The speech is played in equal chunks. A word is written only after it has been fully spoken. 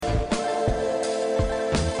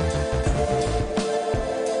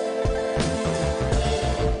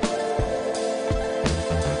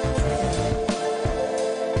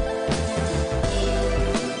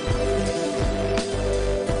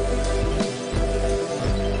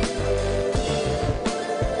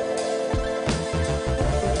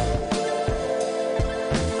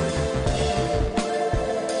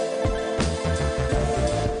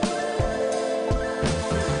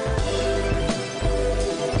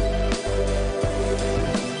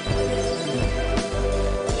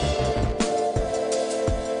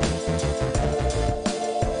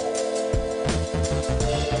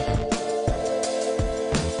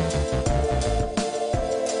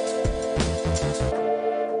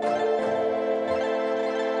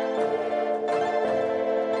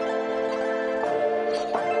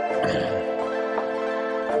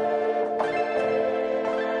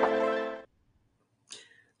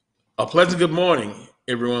Pleasant good morning,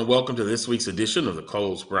 everyone. Welcome to this week's edition of the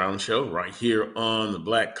Coles Brown Show, right here on the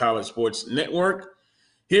Black College Sports Network.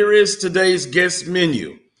 Here is today's guest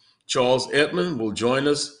menu. Charles Edmond will join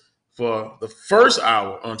us for the first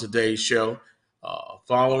hour on today's show.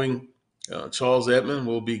 Following Charles Edmond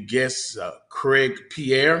will be guest Craig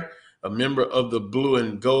Pierre, a member of the Blue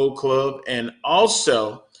and Gold Club, and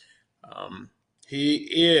also um, he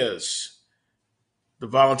is the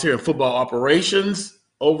volunteer in football operations,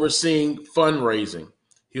 overseeing fundraising.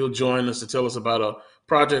 He'll join us to tell us about a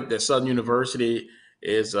project that Southern University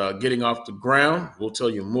is getting off the ground. We'll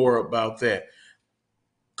tell you more about that.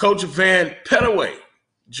 Coach Van Pettaway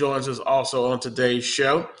joins us also on today's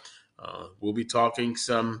show. We'll be talking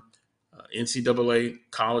some NCAA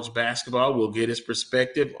college basketball. We'll get his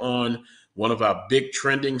perspective on one of our big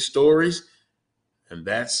trending stories, and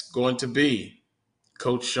that's going to be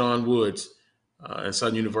Coach Sean Woods and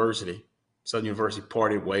Southern University. Southern University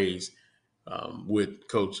parted ways with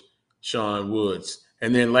Coach Sean Woods.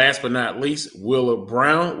 And then last but not least, Willa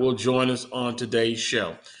Brown will join us on today's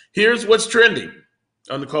show. Here's what's trending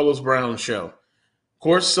on the Carlos Brown Show. Of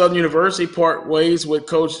course, Southern University part ways with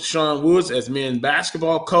Coach Sean Woods as men's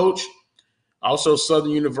basketball coach. Also,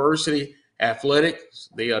 Southern University Athletics,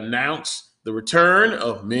 they announced the return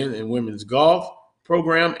of men and women's golf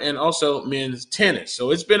program and also men's tennis. So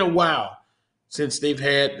it's been a while since they've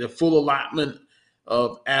had the full allotment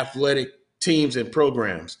of athletic teams and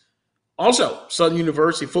programs. Also, Southern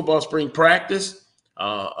University football spring practice,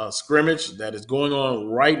 a scrimmage that is going on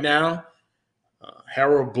right now.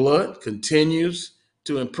 Harold Blood continues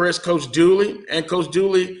to impress Coach Dooley, and Coach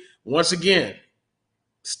Dooley once again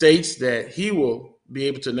states that he will be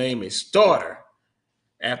able to name a starter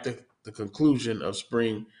after the conclusion of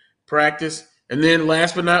spring practice. And then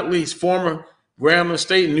last but not least, former Grambling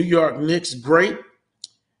State and New York Knicks great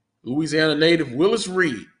Louisiana native Willis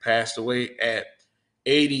Reed passed away at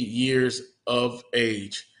 80 years of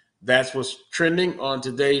age. That's what's trending on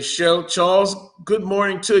today's show. Charles, good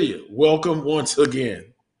morning to you. Welcome once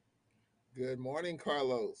again. Good morning,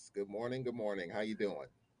 Carlos. Good morning. Good morning. How you doing?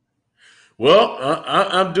 Well,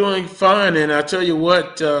 I'm doing fine, and I tell you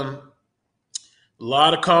what, a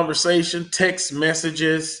lot of conversation, text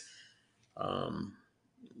messages. Um,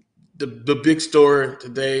 the big story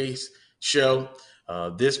today's show.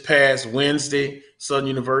 This past Wednesday, Southern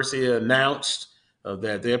University announced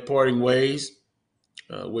that they're parting ways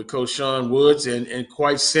with Coach Sean Woods, and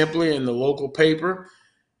quite simply in the local paper,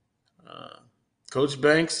 uh, Coach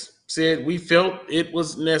Banks said we felt it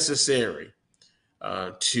was necessary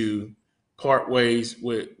to part ways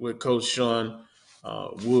with Coach Sean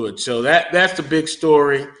Woods. So that's the big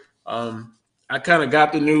story. I kind of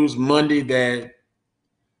got the news Monday that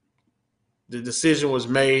the decision was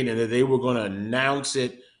made and that they were going to announce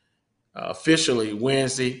it officially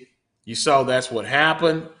Wednesday. You saw that's what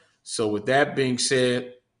happened. So, with that being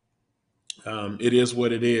said, it is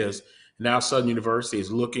what it is. Now, Southern University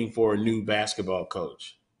is looking for a new basketball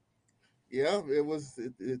coach. Yeah, it was.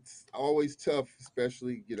 It's always tough,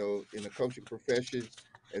 especially in the coaching profession,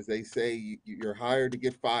 as they say, you're hired to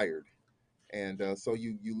get fired, and so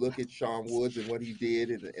you look at Sean Woods and what he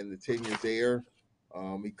did in the tenure there.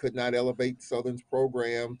 He could not elevate Southern's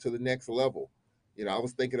program to the next level. I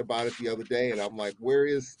was thinking about it the other day, and I'm like, where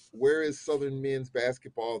is Southern men's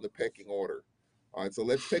basketball in the pecking order? All right, so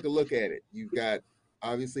let's take a look at it. You've got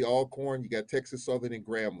obviously Alcorn, you got Texas Southern and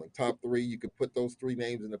Grambling, top three. You could put those three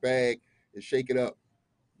names in the bag and shake it up.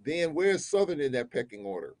 Then where's Southern in that pecking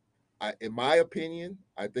order? In my opinion,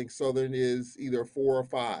 I think Southern is either 4 or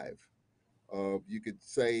 5. You could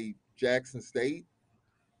say Jackson State,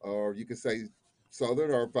 or you could say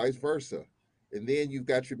Southern, or vice versa. And then you've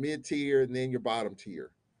got your mid tier and then your bottom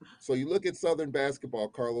tier. So you look at Southern basketball,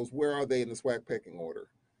 Carlos, where are they in the SWAC pecking order?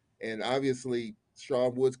 And obviously,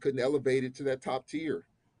 Sean Woods couldn't elevate it to that top tier.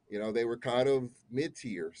 They were kind of mid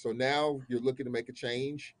tier. So now you're looking to make a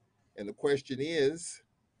change. And the question is,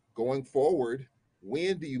 going forward,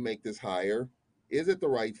 when do you make this hire? Is it the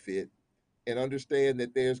right fit? And understand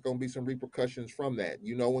that there's going to be some repercussions from that.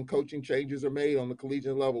 When coaching changes are made on the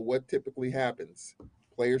collegiate level, what typically happens?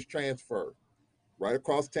 Players transfer right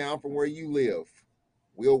across town from where you live.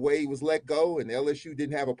 Will Wade was let go, and LSU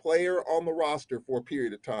didn't have a player on the roster for a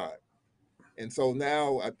period of time. And so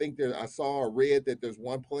now I think I saw or read that there's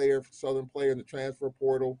one player, Southern player in the transfer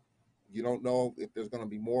portal. You don't know if there's going to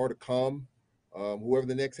be more to come. Whoever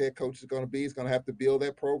the next head coach is going to be is going to have to build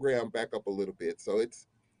that program back up a little bit. So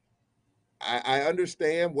I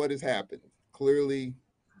understand what has happened. Clearly,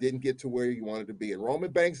 didn't get to where you wanted to be. And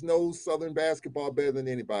Roman Banks knows Southern basketball better than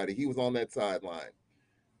anybody. He was on that sideline.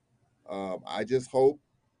 I just hope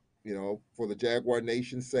for the Jaguar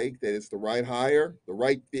Nation's sake, that it's the right hire, the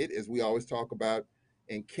right fit, as we always talk about.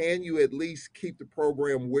 And can you at least keep the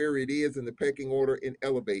program where it is in the pecking order and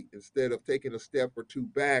elevate instead of taking a step or two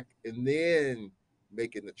back and then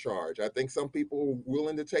making the charge? I think some people are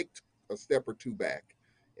willing to take a step or two back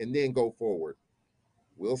and then go forward.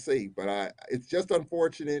 We'll see. But it's just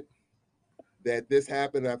unfortunate that this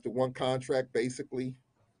happened after one contract, basically.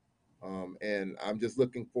 And I'm just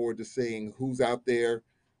looking forward to seeing who's out there.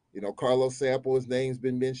 Carlos Sample, his name's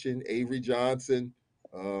been mentioned. Avery Johnson.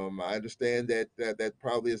 I understand that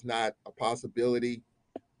probably is not a possibility,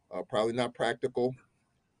 probably not practical.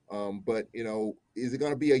 But is it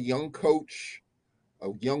going to be a young coach, a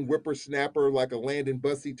young whippersnapper like a Landon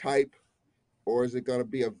Bussey type, or is it going to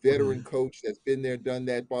be a veteran coach that's been there, done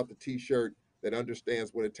that, bought the T-shirt, that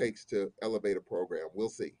understands what it takes to elevate a program? We'll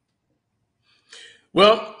see.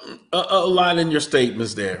 Well, a lot in your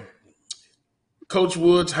statements there. Coach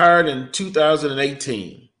Woods hired in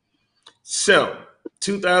 2018. So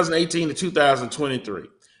 2018 to 2023.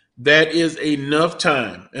 That is enough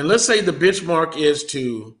time. And let's say the benchmark is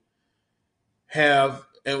to have,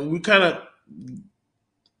 and we kind of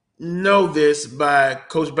know this by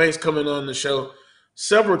Coach Banks coming on the show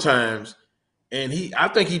several times, and I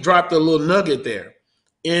think he dropped a little nugget there.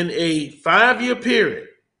 In a 5-year period,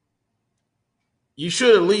 you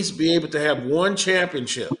should at least be able to have one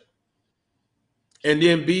championship and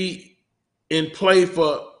then be in play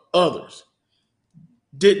for others.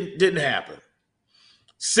 Didn't happen.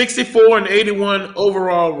 64-81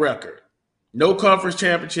 overall record. No conference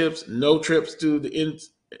championships, no trips to the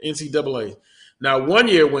NCAA. Now, one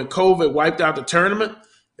year when COVID wiped out the tournament,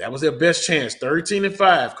 that was their best chance,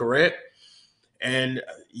 13-5, correct? And,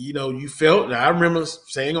 you felt, and I remember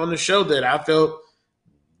saying on the show that I felt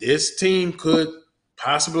this team could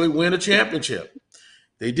possibly win a championship.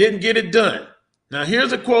 They didn't get it done. Now,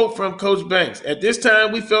 here's a quote from Coach Banks. At this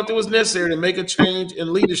time, we felt it was necessary to make a change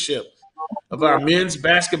in leadership of our men's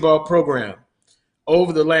basketball program.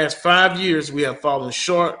 Over the last 5 years, we have fallen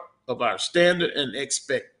short of our standard and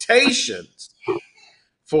expectations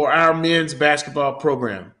for our men's basketball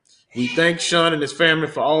program. We thank Sean and his family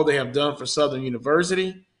for all they have done for Southern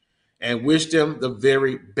University and wish them the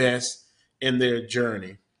very best in their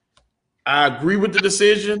journey. I agree with the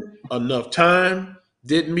decision. Enough time.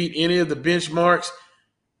 Didn't meet any of the benchmarks.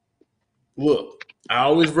 Look, I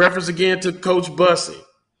always reference again to Coach Bussey.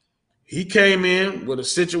 He came in with a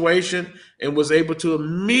situation and was able to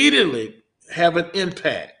immediately have an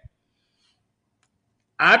impact.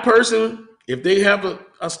 I personally, if they have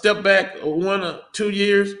a step back 1 or 2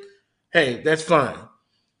 years, hey, that's fine.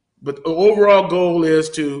 But the overall goal is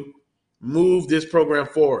to move this program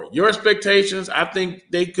forward. Your expectations, I think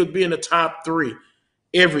they could be in the top 3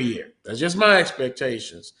 every year. That's just my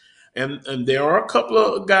expectations. And there are a couple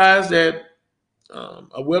of guys that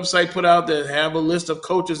a website put out that have a list of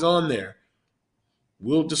coaches on there.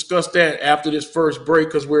 We'll discuss that after this first break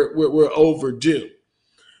because we're overdue.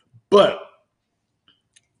 But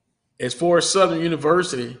as far as Southern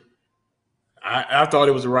University, I thought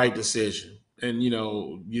it was the right decision. And,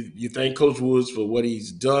 you thank Coach Woods for what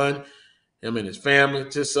he's done, him and his family,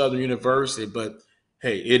 to Southern University. But,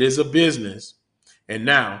 hey, it is a business. And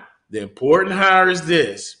now the important hire is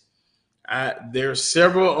this. There are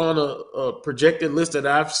several on a projected list that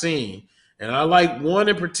I've seen, and I like one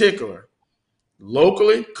in particular.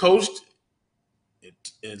 Locally coached,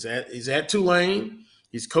 he's at Tulane.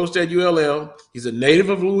 He's coached at ULL. He's a native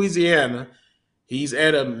of Louisiana. He's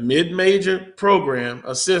at a mid-major program,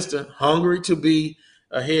 assistant, hungry to be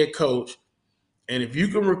a head coach. And if you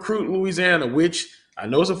can recruit Louisiana, which I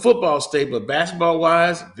know is a football state, but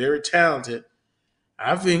basketball-wise, very talented,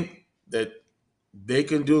 I think that they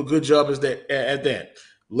can do a good job at that.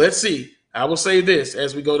 Let's see. I will say this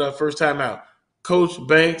as we go to our first time out. Coach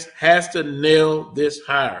Banks has to nail this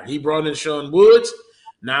hire. He brought in Sean Woods.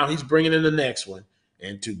 Now he's bringing in the next one.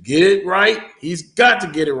 And to get it right, he's got to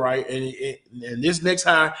get it right. And this next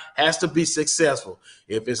hire has to be successful.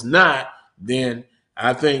 If it's not, then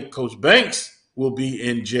I think Coach Banks will be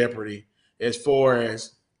in jeopardy as far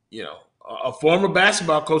as, a former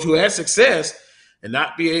basketball coach who has success and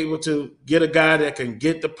not be able to get a guy that can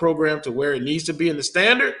get the program to where it needs to be in the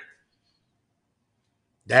standard.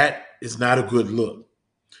 That is not a good look.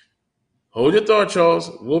 Hold your thought, Charles.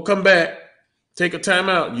 We'll come back. Take a time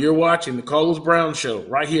out. You're watching the Carlos Brown Show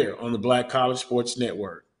right here on the Black College Sports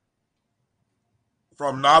Network.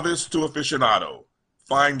 From novice to aficionado,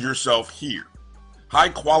 find yourself here. High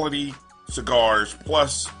quality cigars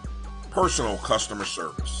plus personal customer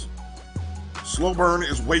service. Slow Burn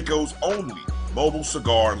is Waco's only mobile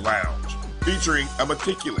cigar lounge, featuring a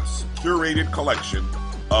meticulous, curated collection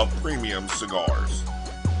of premium cigars.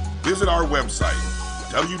 Visit our website,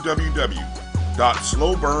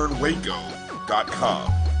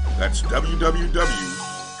 www.slowburnwaco.com. That's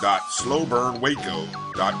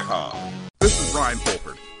www.slowburnwaco.com. This is Ryan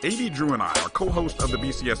Fulford. A.D. Drew and I are co-hosts of the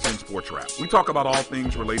BCSN Sports Wrap. We talk about all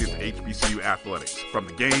things related to HBCU athletics. From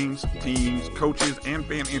the games, teams, coaches, and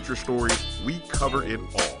fan interest stories, we cover it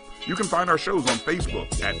all. You can find our shows on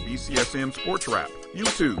Facebook at BCSN Sports Wrap,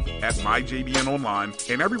 YouTube at MyJBN Online,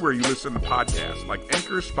 and everywhere you listen to podcasts like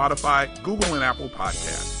Anchor, Spotify, Google, and Apple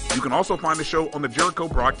Podcasts. You can also find the show on the Jericho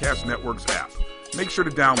Broadcast Network's app. Make sure to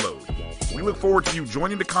download. We look forward to you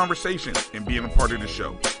joining the conversation and being a part of the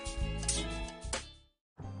show.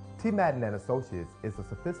 T. Madden & Associates is a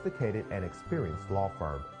sophisticated and experienced law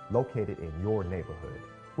firm located in your neighborhood.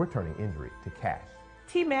 We're turning injury to cash.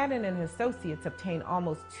 T. Madden & Associates obtained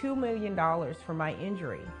almost $2 million for my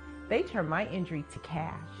injury. They turned my injury to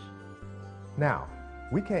cash. Now,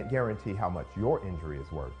 we can't guarantee how much your injury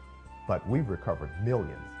is worth, but we've recovered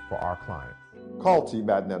millions for our clients. Call T.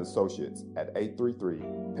 Madden & Associates at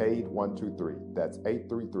 833-PAID-123. That's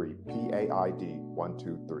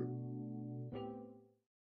 833-PAID-123.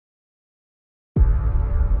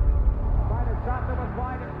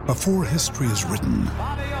 Before history is written,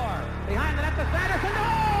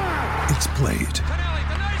 it's played.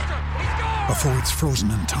 Before it's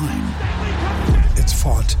frozen in time, it's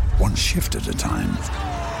fought one shift at a time.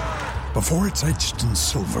 Before it's etched in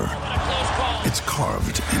silver, it's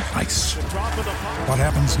carved in ice. What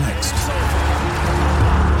happens next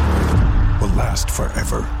will last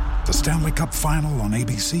forever. The Stanley Cup Final on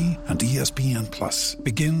ABC and ESPN Plus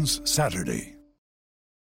begins Saturday.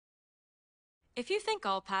 If you think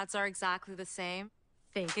all pads are exactly the same,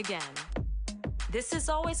 think again. This is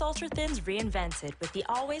Always Ultra Thins reinvented with the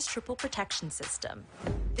Always Triple Protection System.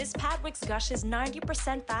 This pad wicks gushes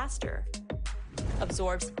 90% faster,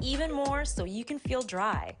 absorbs even more so you can feel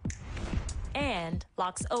dry, and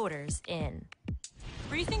locks odors in.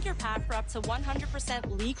 Rethink your pad for up to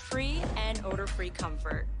 100% leak-free and odor-free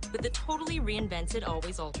comfort with the totally reinvented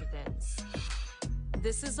Always Ultra Thins.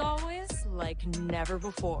 This is always like never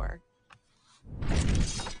before.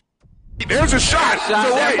 There's a shot. To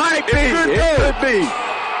right. It could be.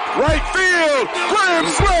 Right field. Grand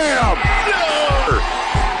slam.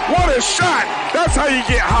 What a shot. That's how you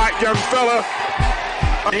get hot, young fella.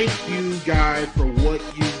 Thank you guys for what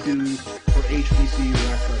you do for HBCU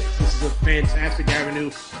athletics. This is a fantastic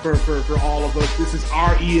avenue for all of us. This is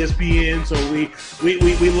our ESPN, so we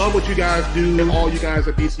love what you guys do, and all you guys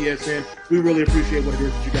at BCSN. We really appreciate what it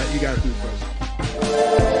is that you guys do for us.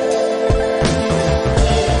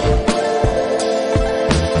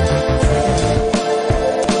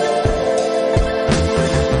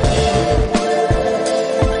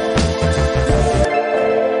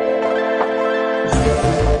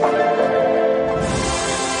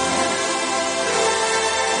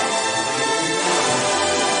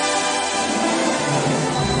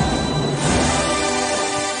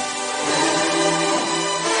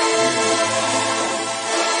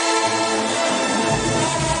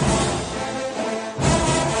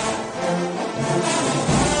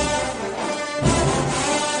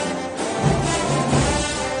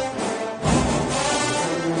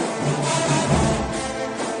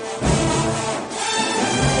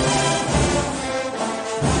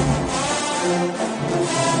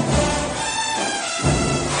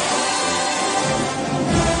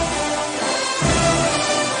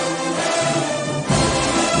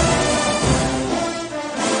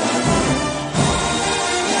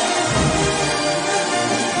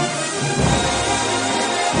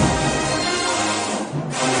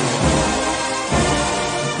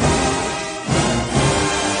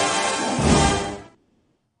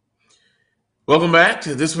 Welcome back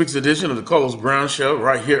to this week's edition of the Carlos Brown Show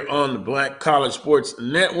right here on the Black College Sports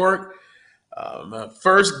Network. My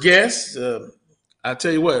first guest, I'll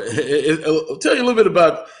tell you what, I'll tell you a little bit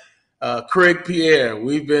about Craig Pierre.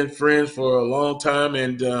 We've been friends for a long time,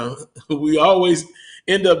 and we always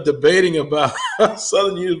end up debating about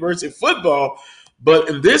Southern University football. But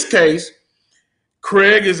in this case,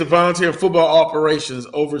 Craig is a volunteer football operations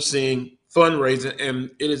overseeing fundraising, and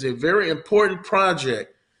it is a very important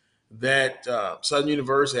project that Southern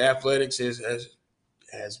University Athletics has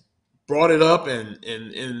brought it up in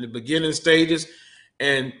the beginning stages.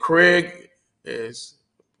 And Craig has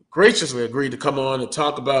graciously agreed to come on and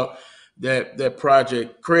talk about that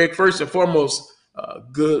project. Craig, first and foremost,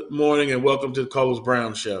 good morning and welcome to the Carlos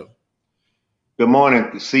Brown Show. Good morning,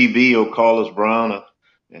 CB or Carlos Brown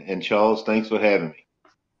and Charles. Thanks for having me.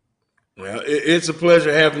 Well, it's a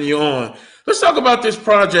pleasure having you on. Let's talk about this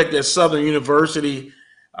project at Southern University.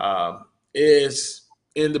 Is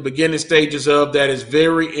in the beginning stages of that is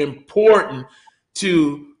very important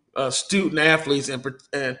to student athletes and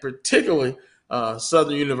particularly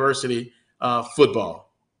Southern University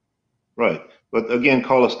football. Right. But again,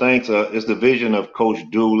 Carlos, thanks. It's the vision of Coach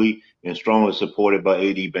Dooley and strongly supported by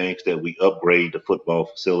AD Banks that we upgrade the football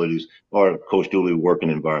facilities or Coach Dooley working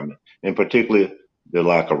environment, and particularly the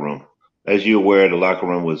locker room. As you're aware, the locker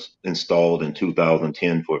room was installed in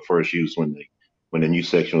 2010 for first use when the new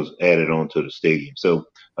section was added onto the stadium. So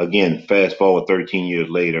again, fast forward 13 years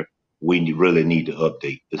later, we really need to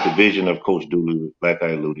update. It's the vision of Coach Dooley, like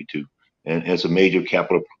I alluded to, and it's a major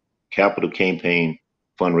capital campaign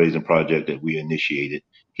fundraising project that we initiated.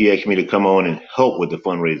 He asked me to come on and help with the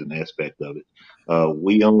fundraising aspect of it.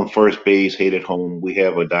 We own first base, hate at home. We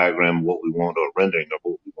have a diagram of what we want or rendering of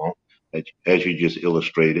what we want, as you just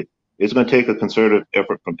illustrated. It's going to take a concerted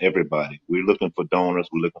effort from everybody. We're looking for donors.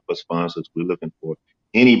 We're looking for sponsors. We're looking for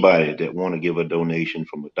anybody that want to give a donation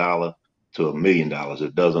from $1 to $1 million.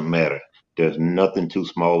 It doesn't matter. There's nothing too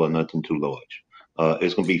small or nothing too large.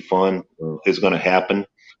 It's going to be fun. It's going to happen.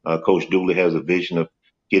 Coach Dooley has a vision of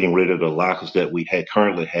getting rid of the lockers that we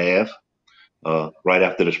currently have right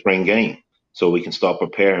after the spring game, so we can start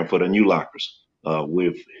preparing for the new lockers.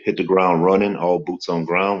 We've hit the ground running, all boots on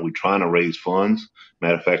ground. We're trying to raise funds.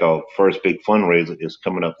 Matter of fact, our first big fundraiser is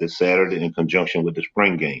coming up this Saturday in conjunction with the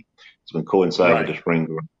spring game. It's going to coincide with the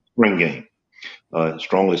spring game.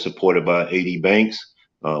 Strongly supported by AD Banks.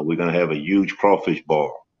 We're going to have a huge crawfish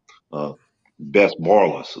bar. Best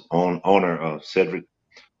barless owner Cedric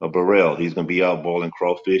Burrell. He's going to be out boiling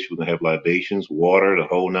crawfish. We're going to have libations, water, the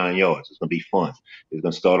whole 9 yards. It's going to be fun. It's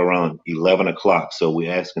going to start around 11 o'clock. So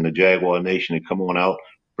we're asking the Jaguar Nation to come on out,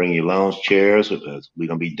 bring your lounge chairs. We're going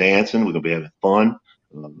to be dancing. We're going to be having fun.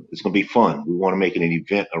 It's going to be fun. We want to make it an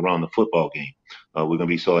event around the football game. We're going to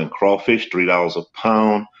be selling crawfish, $3 a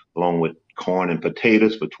pound, along with corn and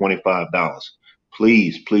potatoes for $25.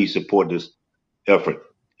 Please support this effort.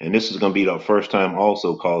 And this is going to be the first time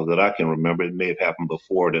also, Carl, that I can remember. It may have happened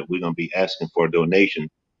before that we're going to be asking for a donation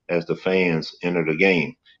as the fans enter the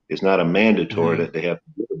game. It's not a mandatory that they have to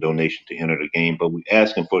give a donation to enter the game, but we're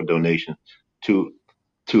asking for a donation to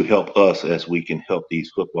help us as we can help these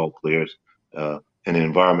football players in an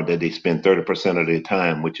environment that they spend 30% of their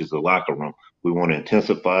time, which is the locker room. We want to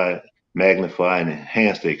intensify, magnify, and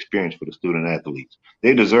enhance the experience for the student athletes.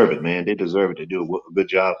 They deserve it, man. They deserve it. They do a good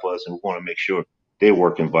job for us, and we want to make sure their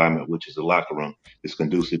work environment, which is the locker room, is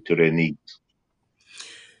conducive to their needs.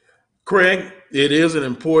 Craig, it is an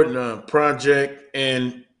important project.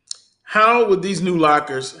 And how would these new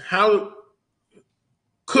lockers, how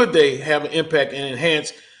could they have an impact and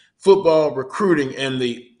enhance football recruiting and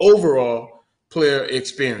the overall player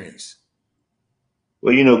experience?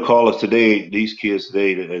 Well, Carlos, today, these kids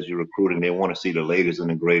today, as you're recruiting, they want to see the latest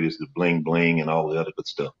and the greatest, the bling bling and all the other good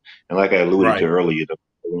stuff. And like I alluded to earlier, the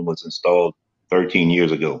room was installed 13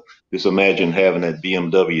 years ago. Just imagine having that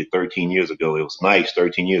BMW 13 years ago. It was nice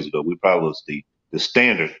 13 years ago. We probably was the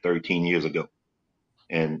standard 13 years ago.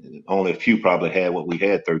 And only a few probably had what we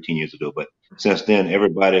had 13 years ago. But since then,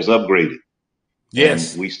 everybody has upgraded.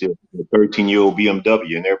 Yes. And we still have a 13-year-old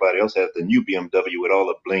BMW, and everybody else has the new BMW with all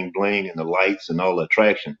the bling bling and the lights and all the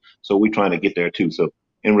attraction. So we're trying to get there too. So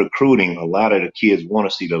in recruiting, a lot of the kids want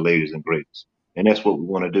to see the latest and greatest. And that's what we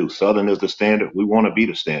want to do. Southern is the standard. We want to be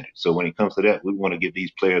the standard. So when it comes to that, we want to give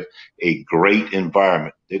these players a great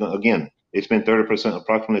environment. They're going, again, they spend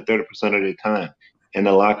approximately 30% of their time in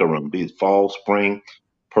the locker room, be it fall, spring,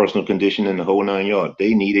 personal conditioning, the whole 9 yards.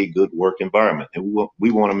 They need a good work environment, and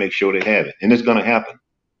we want to make sure they have it. And it's going to happen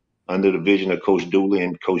under the vision of Coach Dooley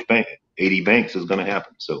and Coach AD Banks. Is going to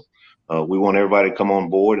happen. So we want everybody to come on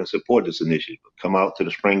board and support this initiative. Come out to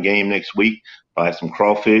the spring game next week, buy some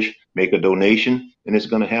crawfish, make a donation, and it's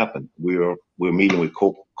going to happen. We're meeting with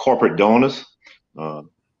corporate donors and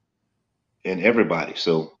everybody.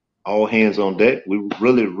 So all hands on deck. We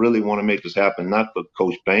really, really want to make this happen, not for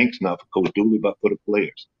Coach Banks, not for Coach Dooley, but for the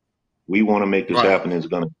players. We want to make this happen. It's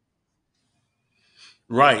going to.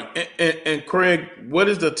 Right. And Craig, what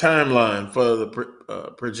is the timeline for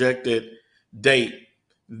the projected date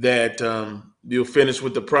that you'll finish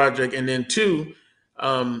with the project? And then two,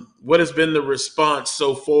 what has been the response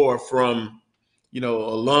so far from,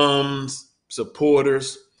 alums,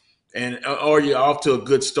 supporters, and are you off to a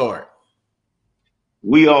good start?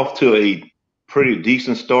 We off to a pretty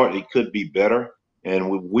decent start. It could be better. And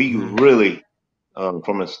we really,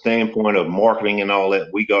 from a standpoint of marketing and all that,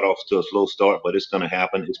 we got off to a slow start, but it's going to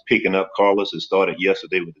happen. It's picking up, Carlos. It started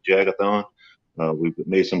yesterday with the Jagathon. We've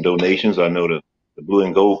made some donations. I know the Blue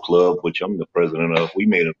and Gold Club, which I'm the president of, we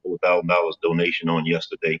made a $4,000 donation on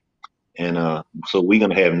yesterday. And so we're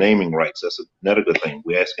going to have naming rights. That's another good thing.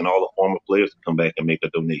 We're asking all the former players to come back and make a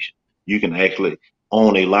donation. You can actually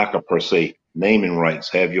own a locker per se, naming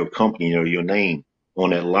rights, have your company or your name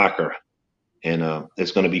on that locker. And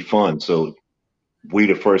it's going to be fun. So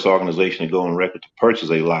we're the first organization to go on record to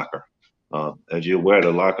purchase a locker. As you're aware,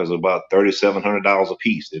 the lockers are about $3,700 a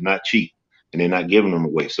piece. They're not cheap, and they're not giving them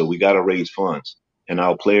away. So we got to raise funds, and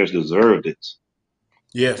our players deserve this.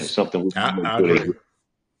 Yes, it's something I agree.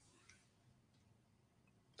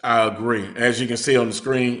 I agree. As you can see on the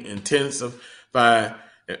screen, intensify,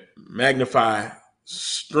 magnify,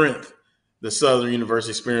 strength, the Southern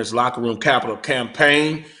University Experience Locker Room Capital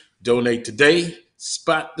Campaign. Donate today.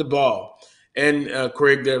 Spot the ball. And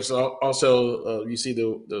Craig, there's also you see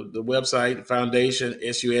the website, the foundation,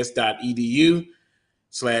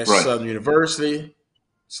 sus.edu/Southern University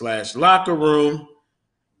 /locker room.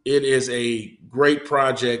 It is a great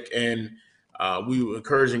project, and we were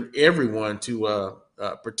encouraging everyone to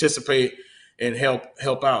participate and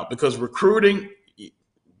help out, because recruiting,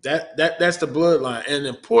 that's the bloodline. And the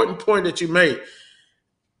important point that you made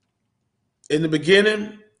in the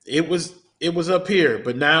beginning, it was up here,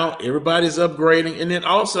 but now everybody's upgrading. And then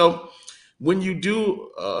also, when you do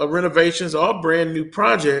renovations or a brand new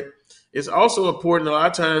project, it's also important. A lot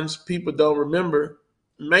of times people don't remember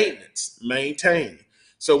maintenance, maintain.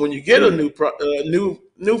 So when you get a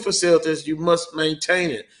new facilities, you must maintain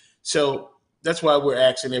it. So that's why we're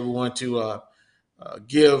asking everyone to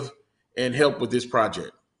give and help with this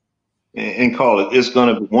project. And call it. It's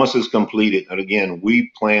going to, once it's completed, and again,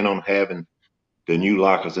 we plan on having the new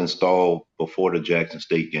lockers installed before the Jackson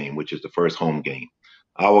State game, which is the first home game.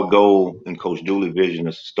 Our goal in Coach Dooley's vision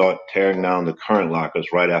is to start tearing down the current lockers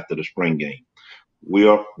right after the spring game.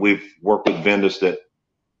 We've worked with vendors that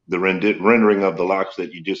the rendering of the lockers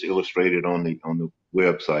that you just illustrated on the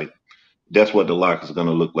website. That's what the locker is going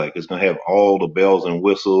to look like. It's going to have all the bells and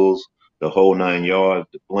whistles, the whole 9 yards,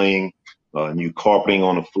 the bling, new carpeting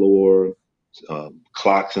on the floor,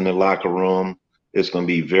 clocks in the locker room. It's going to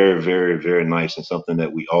be very, very, very nice, and something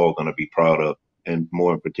that we all going to be proud of, and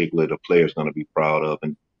more in particular, the players going to be proud of.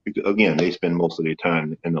 And again, they spend most of their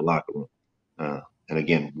time in the locker room. And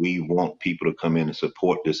again, we want people to come in and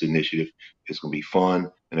support this initiative. It's going to be fun.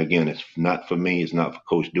 And again, it's not for me. It's not for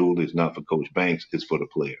Coach Dooley. It's not for Coach Banks. It's for the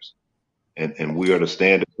players. And we are the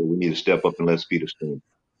standard, so we need to step up and let's be the standard.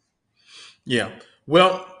 Yeah.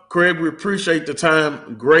 Well, Craig, we appreciate the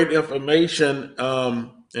time. Great information.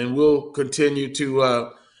 And we'll continue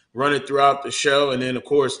to run it throughout the show. And then, of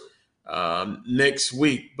course, next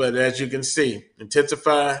week. But as you can see,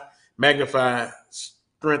 intensify, magnify,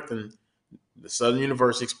 strengthen the Southern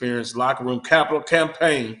University Experience Locker Room Capital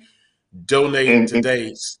Campaign. Donate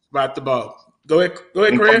today. Spot the ball. Go ahead,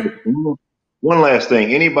 Craig. One last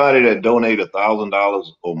thing. Anybody that donate $1,000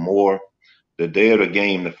 or more the day of the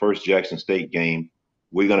game, the first Jackson State game,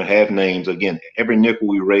 we're going to have names. Again, every nickel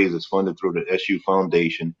we raise is funded through the SU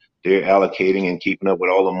Foundation. They're allocating and keeping up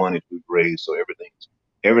with all the money we've raised. So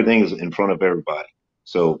everything is in front of everybody.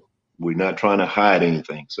 So we're not trying to hide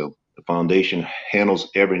anything. So the foundation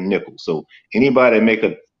handles every nickel. So anybody that make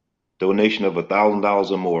a donation of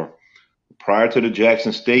 $1,000 or more prior to the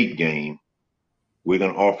Jackson State game, we're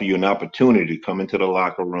going to offer you an opportunity to come into the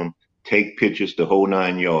locker room, take pictures, the whole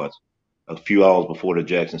 9 yards, a few hours before the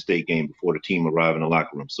Jackson State game, before the team arrive in the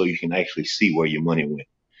locker room, so you can actually see where your money went.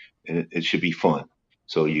 And it should be fun.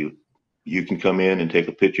 So you can come in and take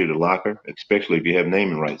a picture of the locker, especially if you have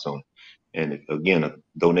naming rights on it. And again, a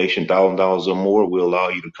donation $1,000 or more will allow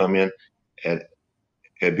you to come in and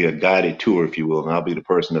it'd be a guided tour, if you will. And I'll be the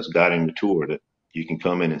person that's guiding the tour, that you can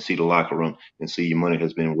come in and see the locker room and see your money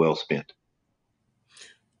has been well spent.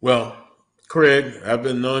 Well, Craig, I've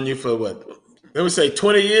been knowing you for let me say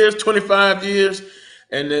 20 years, 25 years.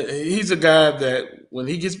 And he's a guy that when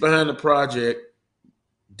he gets behind the project,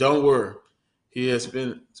 don't worry. He has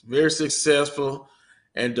been very successful.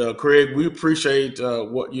 And Craig, we appreciate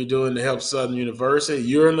what you're doing to help Southern University.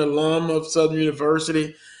 You're an alum of Southern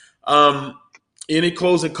University. Any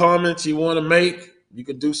closing comments you want to make, you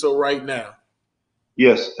can do so right now.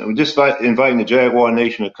 Yes, I'm just inviting the Jaguar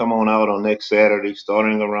Nation to come on out on next Saturday,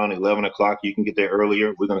 starting around 11 o'clock. You can get there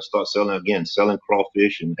earlier. We're going to start selling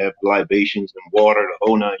crawfish and have libations and water, the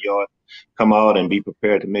whole 9 yards. Come out and be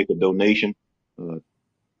prepared to make a donation to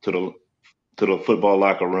the football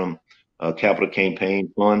locker room capital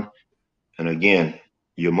campaign fund. And again,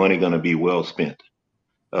 your money going to be well spent.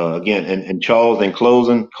 Again, and Charles, in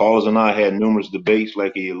closing, Carlos and I had numerous debates,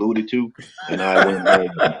 like he alluded to, and I went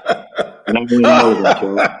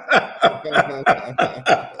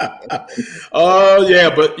Oh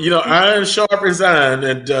yeah, but iron sharpens iron,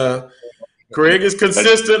 and Craig is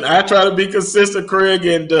consistent. I try to be consistent, Craig,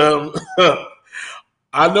 and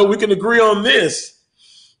I know we can agree on this.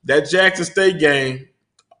 That Jackson State game,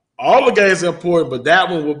 all the games are important, but that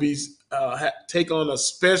one will be take on a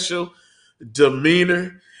special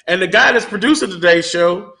demeanor. And the guy that's producing today's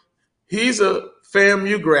show, he's a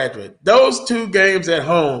FAMU graduate. Those two games at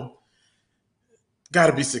home got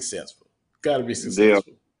to be successful. Got to be successful.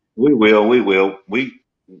 Yeah, we will.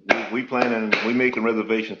 We planning. We making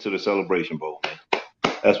reservations to the Celebration Bowl.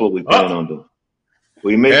 That's what we plan on doing.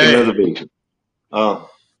 We making reservations.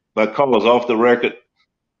 But Carlos, off the record,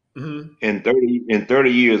 in 30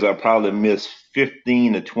 years, I probably missed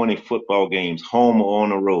 15 to 20 football games, home or on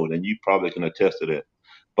the road, and you probably can attest to that.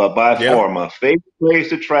 But by far, my favorite place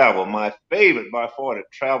to travel, my favorite by far to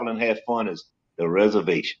travel and have fun is the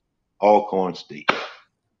reservation, Alcorn State.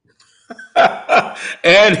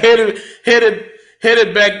 And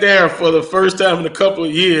headed back there for the first time in a couple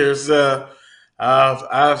of years.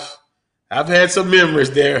 I've had some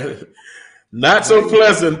memories there. Not so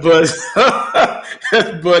pleasant, but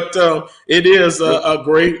it is a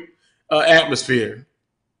great atmosphere.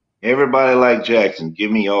 Everybody like Jackson.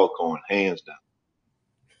 Give me Alcorn, hands down.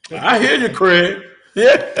 I hear you, Craig.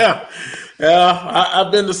 Yeah.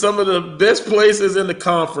 I've been to some of the best places in the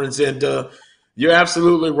conference, and you're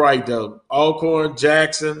absolutely right, though. Alcorn,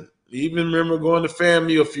 Jackson, even remember going to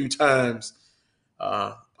FAMU a few times.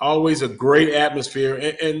 Always a great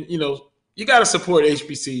atmosphere, and you know, you got to support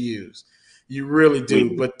HBCUs. You really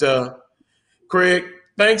do. But, Craig,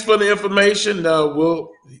 thanks for the information.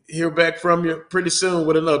 We'll hear back from you pretty soon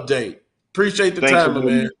with an update. Appreciate the time, my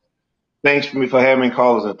man. Thanks for having me,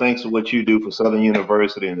 Carlos, and thanks for what you do for Southern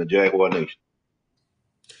University and the Jaguar Nation.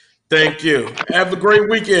 Thank you. Have a great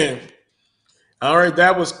weekend. All right,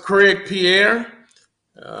 that was Craig Pierre,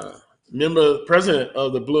 president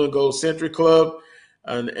of the Blue and Gold Century Club,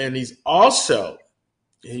 and he's also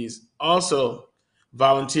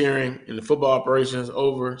volunteering in the football operations,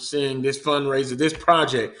 overseeing this fundraiser, this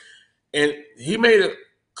project. And he made a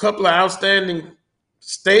couple of outstanding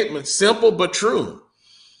statements, simple but true.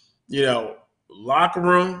 You know, locker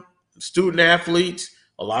room, student athletes,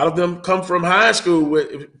 a lot of them come from high school.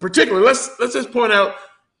 Particularly, let's just point out,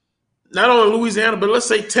 not only Louisiana, but let's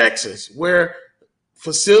say Texas, where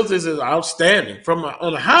facilities is outstanding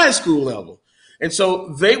on a high school level. And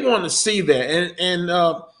so they want to see that. And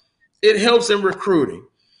it helps in recruiting.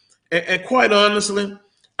 And quite honestly,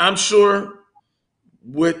 I'm sure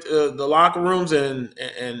with the locker rooms and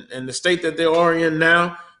the state that they are in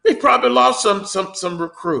now, they probably lost some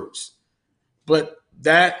recruits. But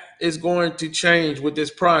that is going to change with this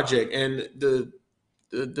project. And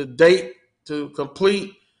the date to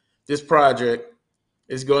complete this project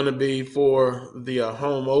is going to be for the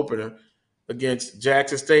home opener against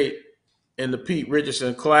Jackson State in the Pete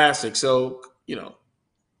Richardson Classic. So, you know,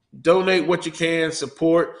 donate what you can,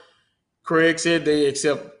 support. Craig said they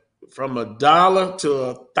accept from $1 to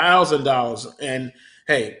 $1,000. And,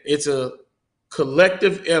 hey, it's a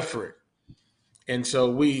collective effort. And so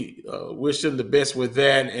we wish them the best with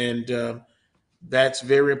that. And that's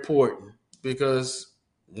very important because,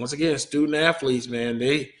 once again, student athletes, man,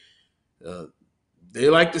 they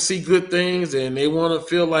like to see good things, and they want to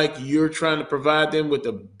feel like you're trying to provide them with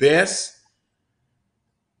the best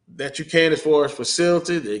that you can as far as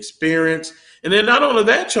facility, the experience. And then not only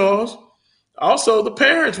that, Charles, also the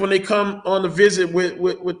parents when they come on the visit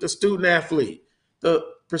with the student athlete, the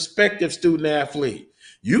prospective student athlete.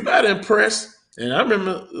 You got to impress. And I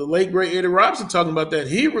remember the late, great Eddie Robinson talking about that.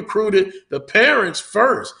 He recruited the parents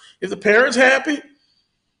first. If the parents happy,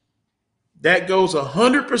 that goes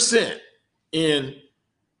 100% in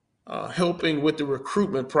helping with the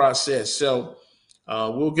recruitment process. So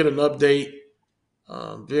we'll get an update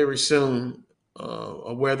very soon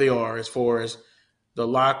of where they are as far as the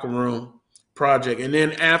locker room project. And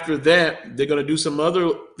then after that, they're going to do some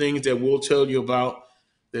other things that we'll tell you about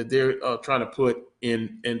that they're trying to put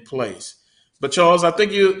in place. But Charles, I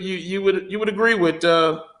think you would agree with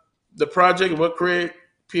the project and what Craig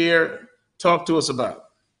Pierre talked to us about.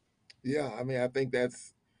 Yeah, I mean, I think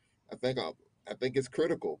it's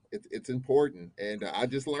critical. It's important, and I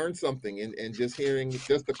just learned something. And just hearing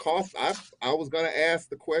just the cost, I was going to ask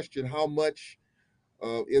the question, how much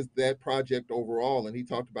is that project overall? And he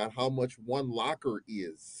talked about how much one locker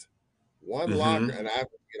is. One locker, and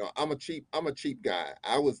I'm a cheap guy.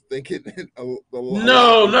 I was thinking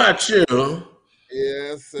no, not you.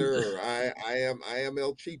 Yes, sir. I am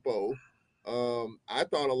El Cheapo. I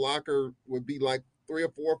thought a locker would be like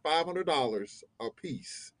 $300 or $400, $500 a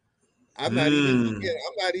piece. I'm not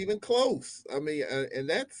even close. I mean, and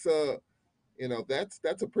that's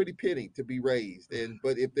that's a pretty penny to be raised.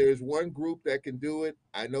 But if there's one group that can do it,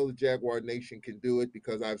 I know the Jaguar Nation can do it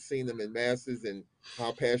because I've seen them in masses and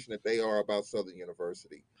how passionate they are about Southern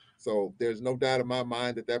University. So there's no doubt in my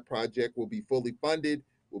mind that project will be fully funded,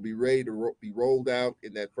 will be ready to be rolled out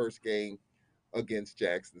in that first game against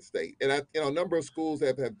Jackson State. And a number of schools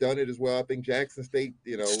have done it as well. I think Jackson State,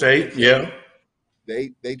 State, yeah.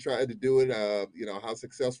 They tried to do it. How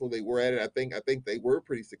successful they were at it. I think they were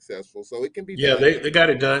pretty successful. So it can be done. Yeah, they got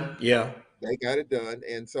it done. Yeah, they got it done.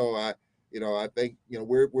 And so I think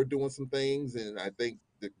we're doing some things, and I think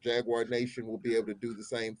the Jaguar Nation will be able to do the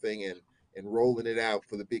same thing and rolling it out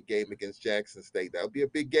for the big game against Jackson State. That'll be a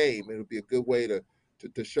big game. It'll be a good way to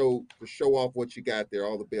show off what you got there,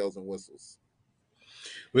 all the bells and whistles.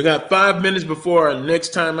 We got 5 minutes before our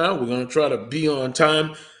next time out. We're going to try to be on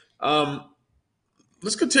time.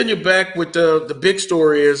 Let's continue back with the big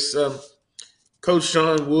story is Coach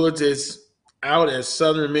Sean Woods is out as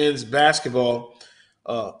Southern men's basketball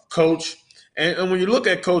coach. And when you look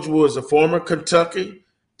at Coach Woods, a former Kentucky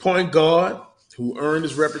point guard who earned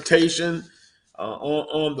his reputation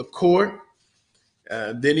on the court,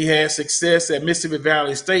 then he had success at Mississippi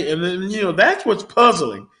Valley State. And then, that's what's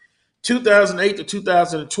puzzling. 2008 to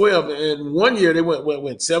 2012, and 1 year they went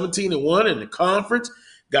 17-1 in the conference,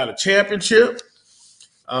 got a championship.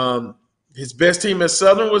 His best team at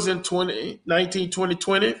Southern was in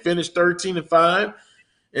 2019-2020, finished 13-5,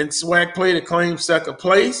 and SWAC play to claim second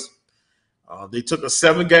place. They took a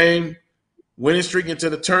 7-game winning streak into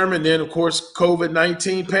the tournament. Then, of course,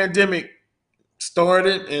 COVID-19 pandemic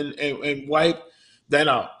started and wiped that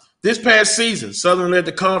out. This past season, Southern led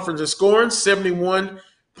the conference in scoring, 71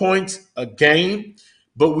 points a game,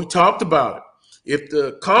 but we talked about it. If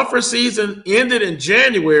the conference season ended in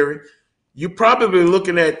January, you're probably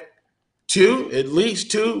looking at at least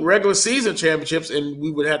two regular season championships, and we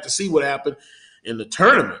would have to see what happened in the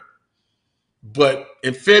tournament. But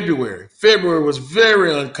in February was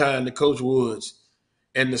very unkind to Coach Woods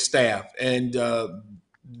and the staff, and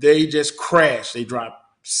they just crashed. They dropped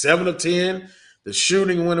 7 of 10. The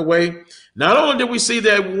shooting went away. Not only did we see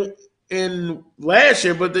that in last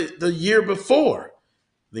year, but the year before.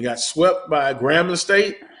 They got swept by Grambling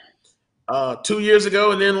State 2 years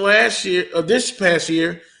ago, and then this past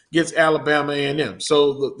year, against Alabama A&M.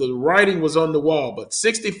 So the writing was on the wall, but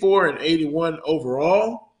 64-81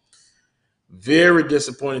 overall. Very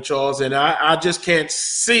disappointing, Charles. And I just can't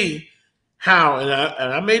see how, and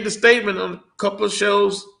I made the statement on a couple of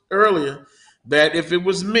shows earlier, that if it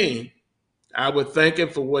was me, I would thank him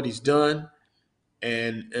for what he's done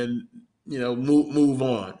and move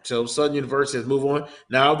on. So Southern University has moved on.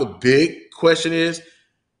 Now the big question is,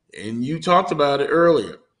 and you talked about it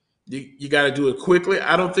earlier, you got to do it quickly.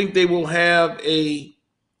 I don't think they will have a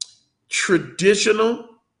traditional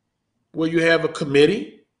where you have a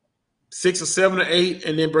committee, 6 or 7 or 8,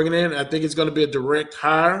 and then bring it in. I think it's going to be a direct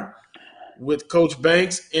hire with Coach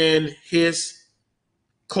Banks and his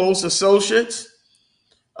close associates.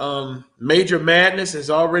 Major Madness has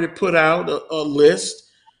already put out a list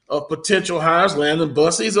of potential hires. Landon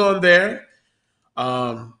Bussey's on there.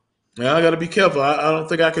 Now I got to be careful. I don't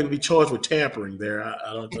think I can be charged with tampering there.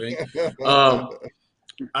 I don't think.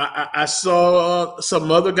 I saw some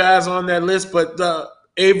other guys on that list, but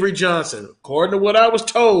Avery Johnson, according to what I was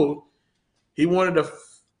told, he wanted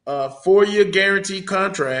a 4-year guaranteed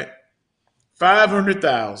contract,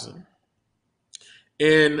 $500,000,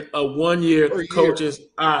 and a 1-year coach's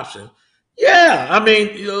option. Yeah, I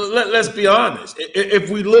mean, let's be honest. If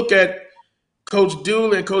we look at Coach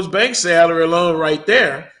Dooley and Coach Banks' salary alone right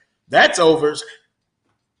there, that's over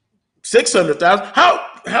 $600,000.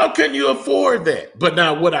 How can you afford that? But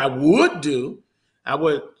now what I would do, I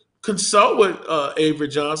would consult with Avery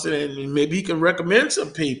Johnson, and maybe he can recommend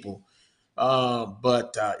some people.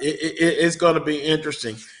 But it's going to be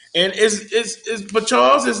interesting. And but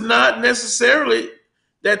Charles, is not necessarily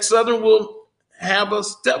that Southern will have a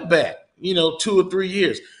step back, 2 or 3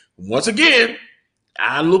 years. Once again,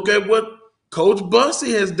 I look at what Coach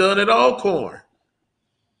Bussey has done at Alcorn.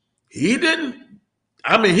 He got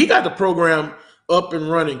the program up and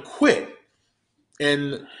running quick.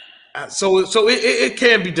 And so it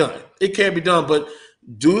can be done. It can be done, but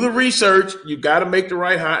do the research. You got to make the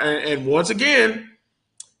right hire. And once again,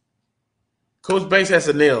 Coach Banks has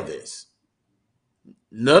to nail this.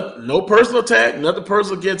 No personal attack, nothing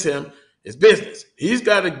personal against him. It's business. He's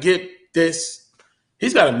got to get this.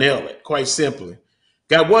 He's got to nail it, quite simply.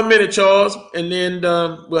 Got 1 minute, Charles, and then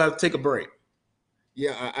we'll have to take a break.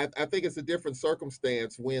 Yeah, I think it's a different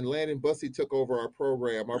circumstance. When Landon Bussey took over our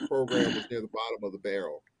program was near the bottom of the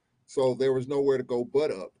barrel. So there was nowhere to go but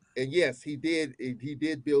up. And yes, he did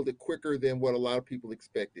build it quicker than what a lot of people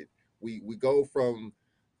expected. We go from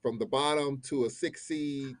the bottom to a 6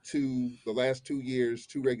 seed to the last 2 years,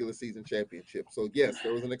 2 regular season championships. So yes,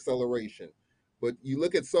 there was an acceleration. But you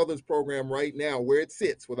look at Southern's program right now, where it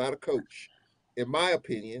sits without a coach. In my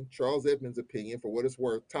opinion, Charles Edmonds' opinion, for what it's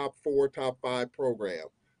worth, top 4, top 5 program.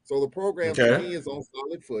 So the program to me is on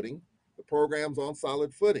solid footing. The program's on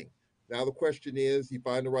solid footing. Now the question is, you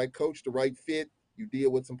find the right coach, the right fit. You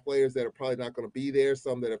deal with some players that are probably not going to be there,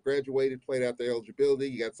 some that have graduated, played out their eligibility.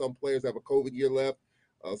 You got some players that have a COVID year left.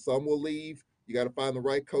 Some will leave. You got to find the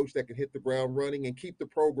right coach that can hit the ground running and keep the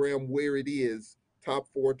program where it is, top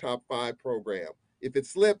 4, top 5 program. If it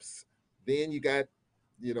slips, then you got,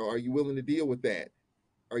 are you willing to deal with that?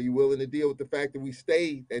 Are you willing to deal with the fact that you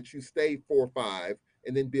stay 4-5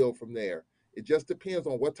 and then build from there? It just depends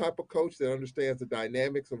on what type of coach that understands the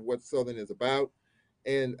dynamics of what Southern is about.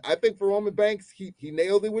 And I think for Roman Banks, he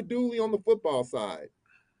nailed it with Dooley on the football side.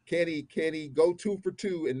 Can he go 2 for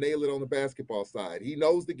 2 and nail it on the basketball side? He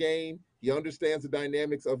knows the game. He understands the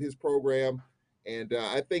dynamics of his program. And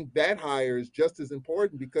I think that hire is just as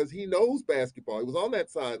important because he knows basketball. He was on that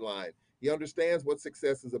sideline. He understands what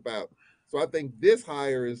success is about. So I think this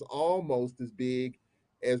hire is almost as big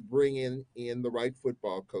as bringing in the right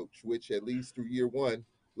football coach, which at least through year 1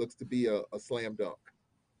 looks to be a slam dunk.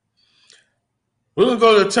 We're going to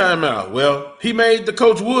go to timeout. Well, he made the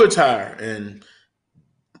Coach Woods hire. And,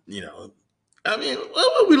 when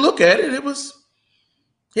we look at it,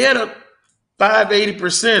 he had a 580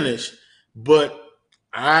 percentage, but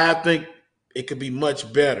I think it could be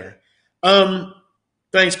much better.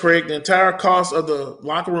 Thanks, Craig. The entire cost of the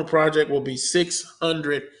locker room project will be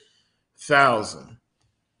 $600,000.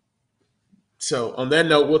 So on that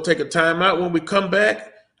note, we'll take a timeout. When we come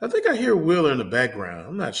back, I think I hear Wheeler in the background.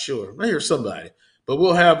 I'm not sure. I hear somebody. But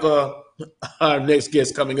we'll have our next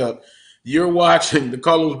guest coming up. You're watching the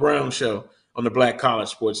Carlos Brown Show on the Black College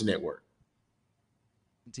Sports Network.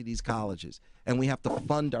 To these colleges, and we have to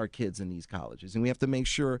fund our kids in these colleges, and we have to make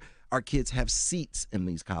sure our kids have seats in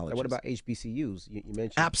these colleges. And what about HBCUs? You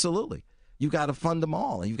mentioned absolutely. You got to fund them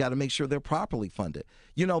all, and you got to make sure they're properly funded.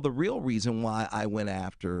 The real reason why I went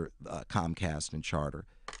after Comcast and Charter,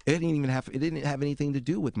 it didn't have anything to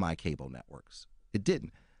do with my cable networks. It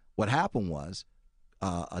didn't. What happened was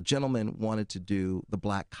a gentleman wanted to do the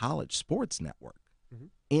Black College Sports Network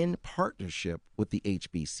in partnership with the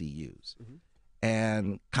HBCUs.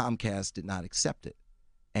 And Comcast did not accept it.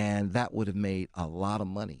 And that would have made a lot of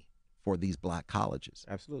money for these black colleges.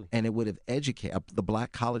 Absolutely. And it would have educated the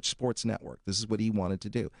Black College Sports Network. This is what he wanted to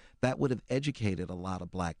do. That would have educated a lot of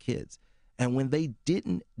black kids. And when they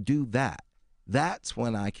didn't do that, that's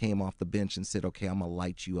when I came off the bench and said, okay, I'm going to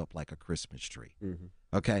light you up like a Christmas tree.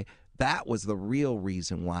 Okay? That was the real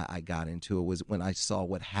reason why I got into it, was when I saw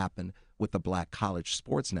what happened with the Black College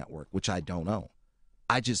Sports Network, which I don't own.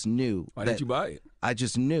 I just knew. Why didn't you buy it? I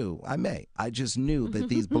just knew. I just knew that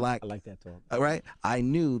these black. I like that talk. Right? I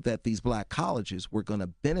knew that these black colleges were going to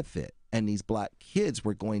benefit, and these black kids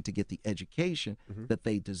were going to get the education that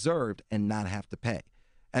they deserved and not have to pay.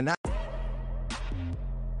 And that.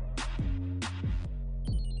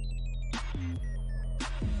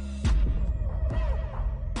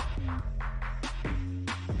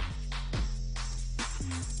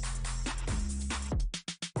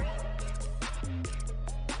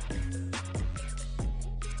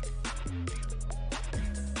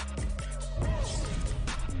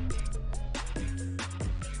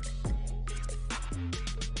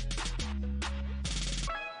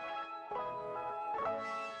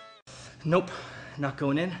 Nope, not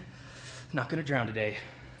going in. Not gonna drown today.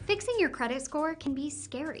 Fixing your credit score can be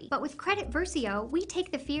scary, but with Credit Versio, we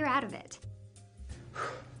take the fear out of it.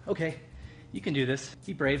 Okay, you can do this.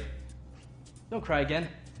 Be brave. Don't cry again.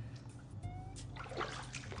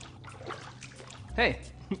 Hey,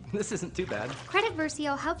 this isn't too bad. Credit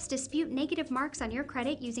Versio helps dispute negative marks on your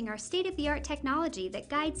credit using our state-of-the-art technology that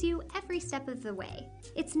guides you every step of the way.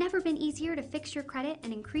 It's never been easier to fix your credit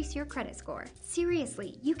and increase your credit score.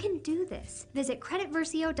 Seriously, you can do this. Visit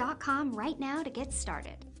creditversio.com right now to get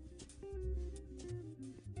started.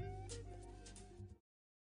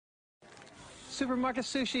 Supermarket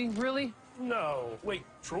sushi, really? No. Wait,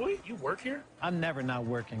 Troy, you work here? I'm never not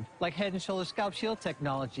working. Like Head & Shoulders Scalp Shield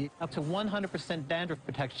technology, up to 100% dandruff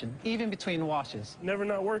protection, even between washes. Never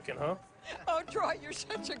not working, huh? Oh, Troy, you're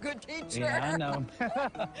such a good teacher. Yeah, I know.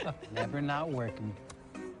 Never not working.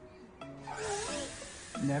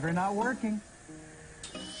 Never not working.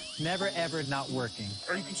 Never, ever not working.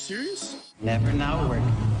 Are you serious? Never not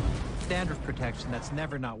working. Dandruff protection that's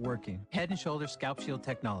never not working. Head & Shoulders Scalp Shield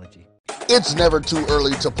technology. It's never too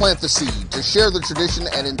early to plant the seed, to share the tradition,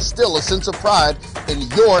 and instill a sense of pride in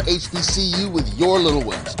your HBCU with your little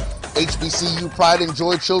ones. HBCU Pride and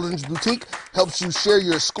Joy Children's Boutique helps you share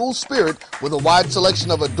your school spirit with a wide selection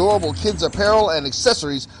of adorable kids apparel and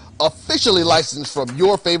accessories officially licensed from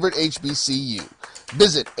your favorite HBCU.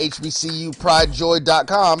 Visit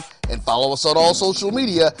hbcupridejoy.com and follow us on all social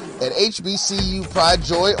media at HBCU Pride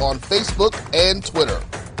Joy on Facebook and Twitter.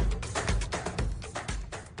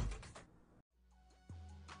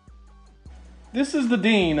 This is the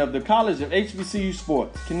Dean of the College of HBCU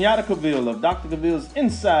Sports, Kenyatta Cavill of Dr. Cavill's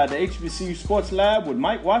Inside the HBCU Sports Lab with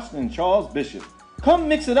Mike Washington and Charles Bishop. Come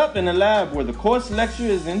mix it up in the lab where the course lecture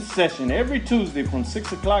is in session every Tuesday from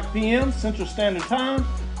 6 o'clock p.m. Central Standard Time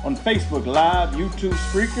on Facebook Live, YouTube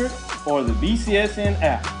Spreaker, or the BCSN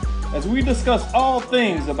app, as we discuss all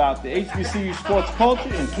things about the HBCU sports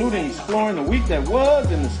culture, including exploring the week that was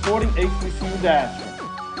in the sporting HBCU diaspora,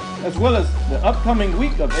 as well as the upcoming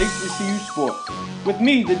week of HBCU sports. With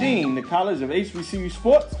me, the Dean, the College of HBCU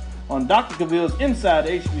Sports, on Dr. Cavill's Inside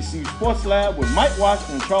HBCU Sports Lab with Mike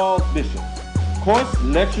Washington and Charles Bishop. Course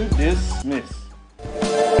lecture dismissed.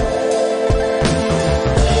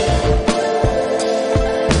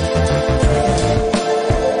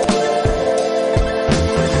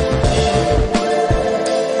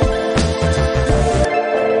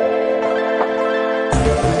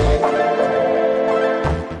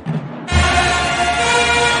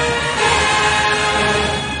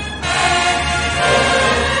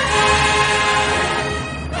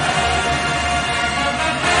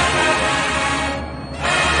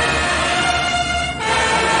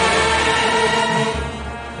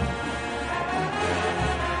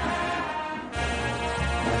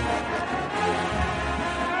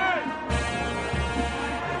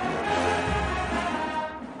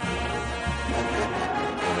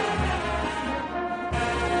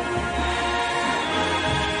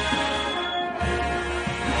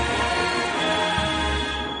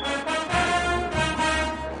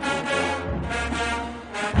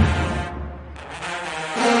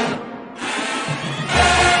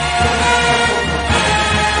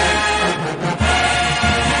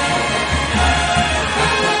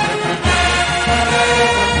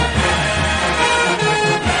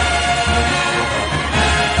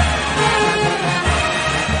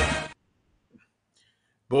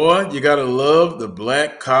 Boy, you got to love the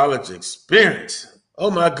Black College experience. Oh,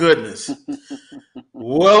 my goodness.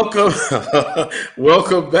 Welcome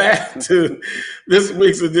back to this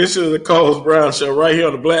week's edition of the Carlos Brown Show right here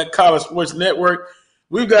on the Black College Sports Network.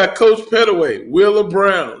 We've got Coach Pettaway, Wheeler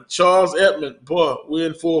Brown, Charles Edmond. Boy, we're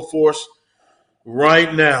in full force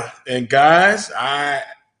right now. And, guys, I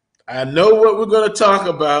know what we're going to talk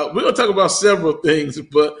about. We're going to talk about several things,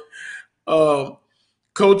 but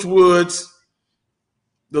Coach Woods,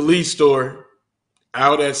 the lead story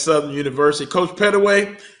out at Southern University. Coach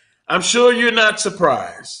Pettaway, I'm sure you're not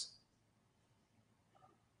surprised.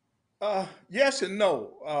 Yes and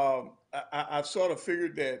no. I sort of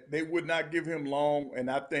figured that they would not give him long, and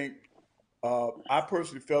I think I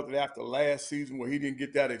personally felt that after last season where he didn't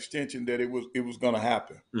get that extension that it was going to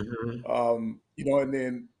happen. Mm-hmm. And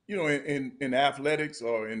then in athletics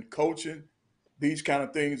or in coaching, these kind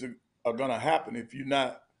of things are going to happen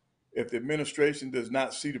if the administration does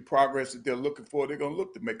not see the progress that they're looking for, they're going to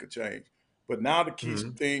look to make a change. But now the key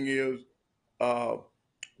thing is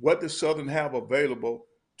what does Southern have available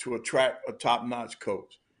to attract a top-notch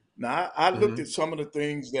coach? Now, I looked at some of the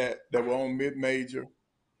things that were on mid-major.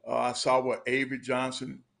 I saw what Avery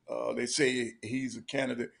Johnson, they say he's a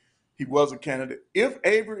candidate. He was a candidate. If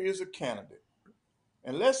Avery is a candidate,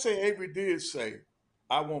 and let's say Avery did say,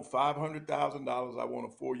 I want $500,000, I want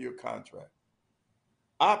a 4-year contract.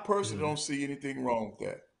 I personally don't see anything wrong with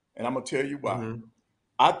that. And I'm going to tell you why.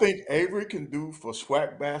 I think Avery can do for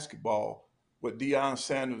SWAC basketball what Deion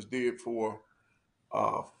Sanders did for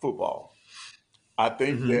football. I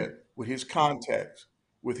think that with his contacts,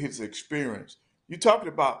 with his experience, you're talking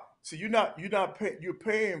about, you're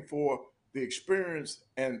paying for the experience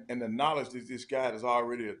and the knowledge that this guy has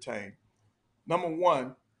already attained. Number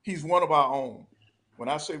one, he's one of our own. When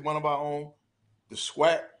I say one of our own, the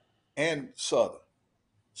SWAC and Southern.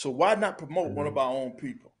 So why not promote one of our own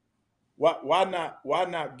people? Why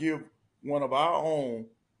not give one of our own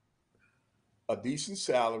a decent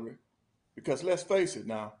salary? Because let's face it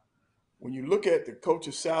now, when you look at the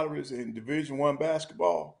coaches' salaries in Division I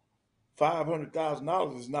basketball,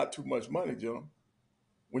 $500,000 is not too much money, gentlemen.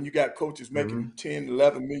 When you got coaches making $10,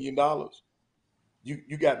 $11 million,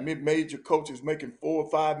 you got mid-major coaches making $4 or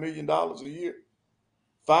 $5 million a year,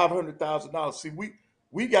 $500,000. See,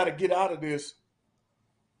 we got to get out of this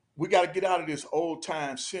we got to get out of this old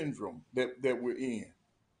time syndrome that we're in.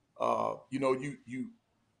 You know,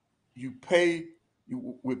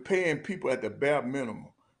 we're paying people at the bare minimum.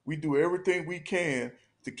 We do everything we can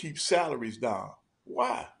to keep salaries down.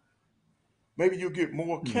 Why? Maybe you'll get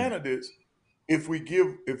more candidates if we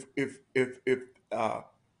give if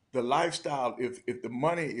the lifestyle, if the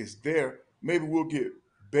money is there, maybe we'll get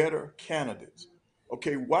better candidates.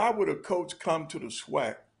 Okay, why would a coach come to the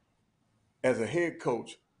SWAC as a head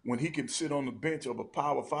coach when he can sit on the bench of a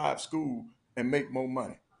Power 5 school and make more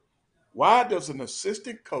money? Why does an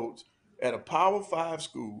assistant coach at a Power 5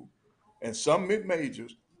 school and some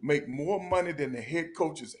mid-majors make more money than the head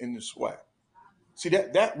coaches in the SWAC? See,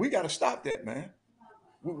 that we got to stop that, man.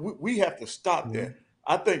 We have to stop that.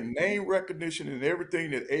 I think name recognition and everything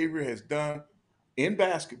that Avery has done in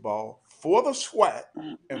basketball for the SWAC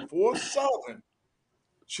and for Southern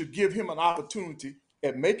should give him an opportunity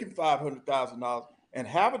at making $500,000 and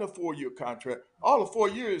having a 4-year contract. All a 4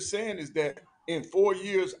 years is saying is that in 4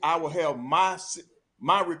 years, I will have my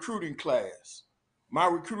recruiting class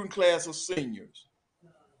of seniors,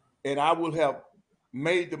 and I will have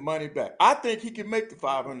made the money back. I think he can make the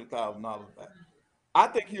 $500,000 back. I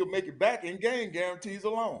think he'll make it back in game guarantees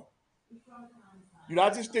alone. You know, I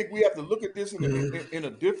just think we have to look at this in a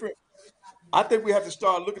different. I think we have to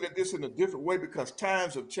start looking at this in a different way because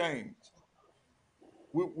times have changed.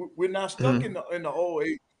 We're not stuck in the old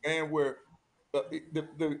age, man, where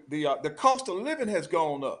the cost of living has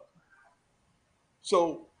gone up.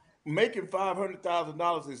 So making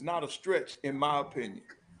 $500,000 is not a stretch, in my opinion,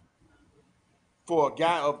 for a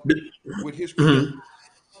guy with his credentials.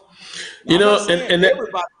 You know, and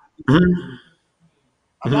everybody.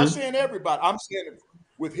 I'm not saying everybody. I'm saying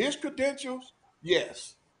with his credentials,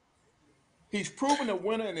 yes. He's proven a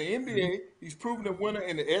winner in the NBA. He's proven a winner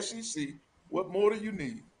in the SEC. What more do you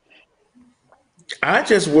need? I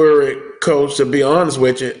just worry, Coach, to be honest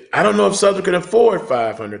with you, I don't know if Southern can afford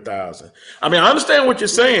 $500,000. I mean, I understand what you're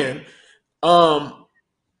saying.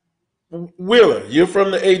 Wheeler, you're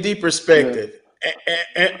from the AD perspective.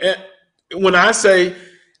 And when I say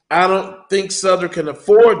I don't think Southern can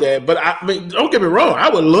afford that, but I mean, don't get me wrong, I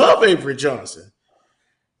would love Avery Johnson.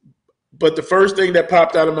 But the first thing that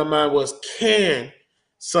popped out of my mind was, can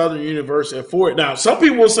Southern University afford it? Now, some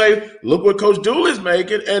people will say, look what Coach Dooley's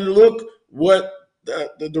making and look what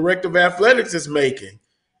the director of athletics is making.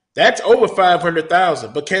 That's over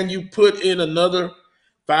 $500,000. But can you put in another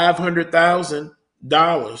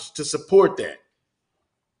 $500,000 to support that?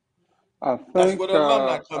 I think, that's what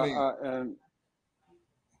alumni come in. And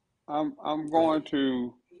I'm going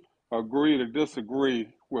to agree to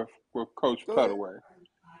disagree with Coach Pettaway.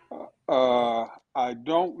 I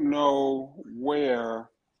don't know where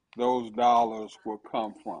those dollars will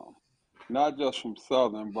come from, not just from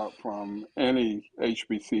Southern, but from any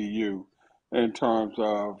HBCU in terms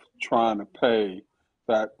of trying to pay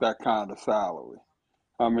that kind of salary.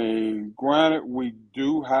 I mean, granted, we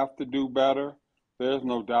do have to do better. There's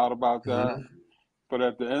no doubt about that. But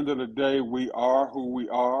at the end of the day, we are who we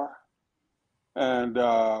are. And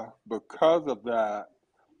because of that,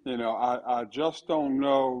 you know, I just don't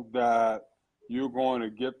know that you're going to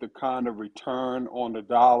get the kind of return on the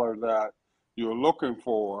dollar that you're looking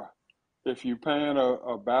for if you're paying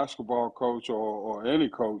a basketball coach or any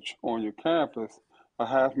coach on your campus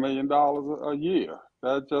 $500,000 a year.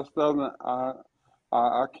 That just doesn't.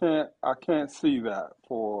 I can't see that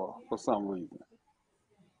for some reason.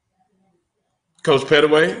 Coach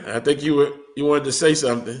Pettaway, I think you wanted to say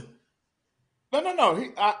something.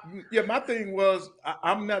 No. My thing was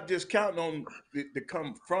I'm not just counting on it to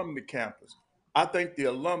come from the campus. I think the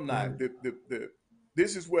alumni,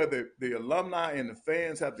 this is where the alumni and the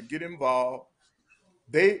fans have to get involved.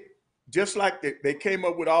 They just like they came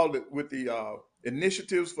up with the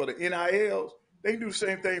initiatives for the NILs. They can do the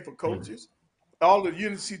same thing for coaches. All the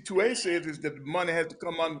UNC 2A says is that the money has to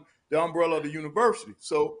come under the umbrella of the university.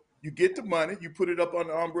 So you get the money, you put it up on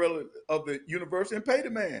the umbrella of the university and pay the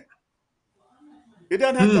man. It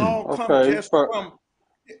doesn't have to all come just from.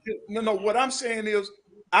 No. What I'm saying is,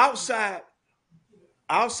 outside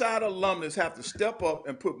alumnus have to step up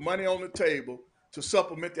and put money on the table to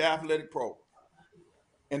supplement the athletic program.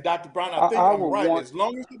 And Dr. Brown, I think I'm right. As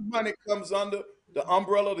long as the money comes under the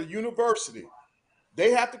umbrella of the university,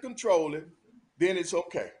 they have to control it. Then it's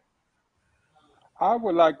okay. I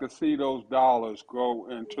would like to see those dollars go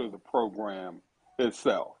into the program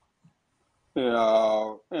itself.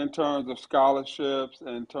 In terms of scholarships,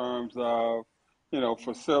 in terms of,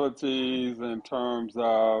 facilities, in terms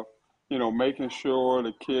of, making sure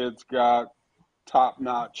the kids got top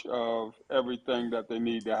notch of everything that they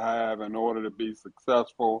need to have in order to be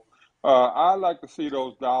successful I like to see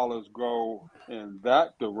those dollars go in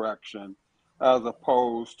that direction as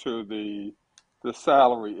opposed to the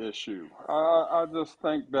salary issue. I just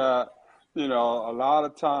think that, a lot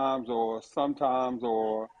of times or sometimes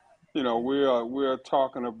we're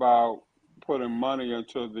talking about putting money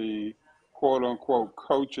into the quote unquote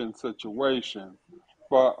coaching situation,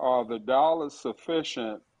 but are the dollars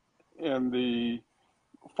sufficient in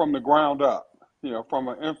from the ground up, from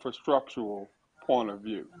an infrastructural point of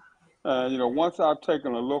view? And, once I've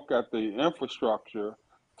taken a look at the infrastructure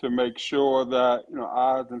to make sure that,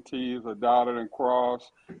 I's and T's are dotted and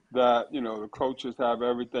crossed, that, the coaches have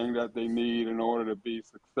everything that they need in order to be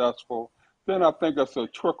successful, then I think it's a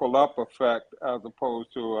trickle up effect as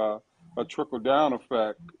opposed to a trickle down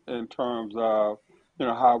effect in terms of,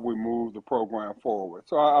 how we move the program forward.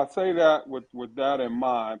 So I say that with that in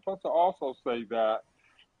mind. Plus, I also say that,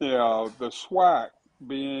 the SWAC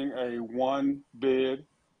being a one bid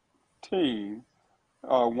team,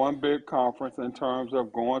 one big conference in terms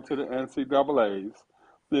of going to the NCAAs.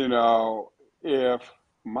 If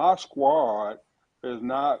my squad is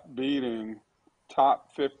not beating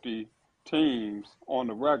top 50 teams on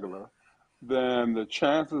the regular, then the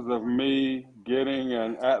chances of me getting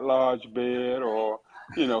an at-large bid or,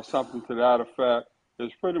 something to that effect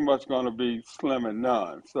is pretty much going to be slim and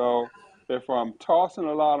none. So if I'm tossing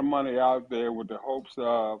a lot of money out there with the hopes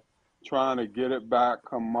of trying to get it back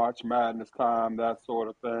come March Madness time, that sort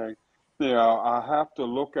of thing, I have to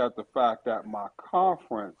look at the fact that my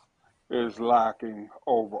conference is lacking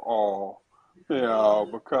overall,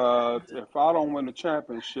 because if I don't win the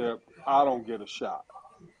championship, I don't get a shot.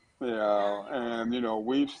 And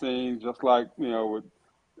we've seen, just like with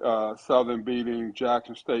Southern beating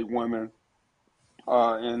Jackson State women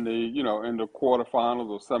in the quarterfinals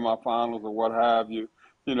or semifinals or what have you.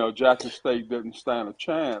 Jackson State didn't stand a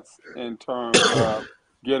chance in terms of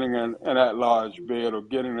getting an at-large bid or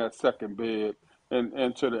getting that second bid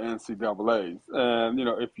into the NCAAs. And,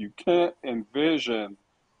 if you can't envision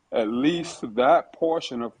at least that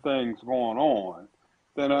portion of things going on,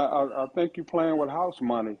 then I think you're playing with house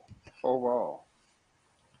money overall,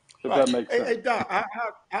 if that makes sense. Hey, Doc,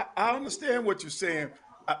 I understand what you're saying.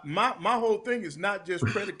 My whole thing is not just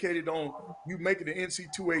predicated on you making the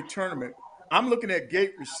NC2A tournament. I'm looking at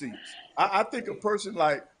gate receipts. I think a person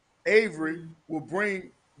like Avery will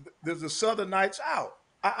bring the Southern Knights out.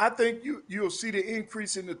 I think you'll see the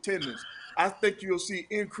increase in attendance. I think you'll see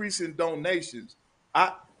increase in donations.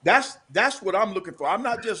 That's what I'm looking for. I'm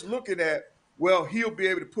not just looking at, well, he'll be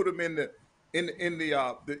able to put them in the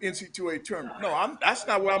NC2A tournament. No, that's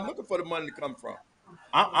not where I'm looking for the money to come from.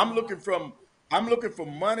 I'm looking for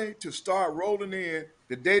money to start rolling in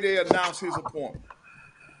the day they announce his appointment.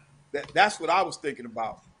 That's what I was thinking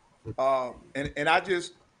about. And I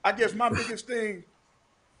guess my biggest thing,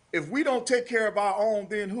 if we don't take care of our own,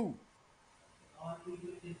 then who?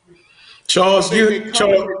 Charles,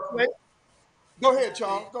 Charles. Go ahead,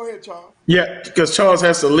 Charles. Yeah, because Charles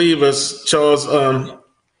has to leave us. Charles,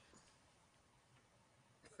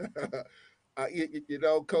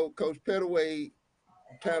 Coach Pettaway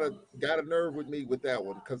kind of got a nerve with me with that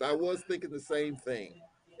one because I was thinking the same thing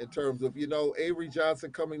in terms of, Avery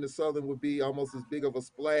Johnson coming to Southern would be almost as big of a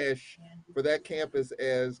splash for that campus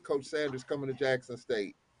as Coach Sanders coming to Jackson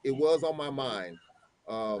State. It was on my mind.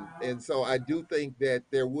 And so I do think that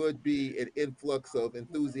there would be an influx of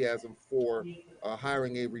enthusiasm for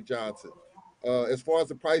hiring Avery Johnson. As far as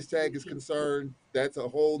the price tag is concerned, that's a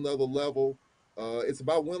whole nother level. It's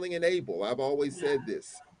about willing and able. I've always said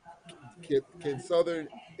this. Is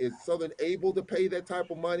Southern able to pay that type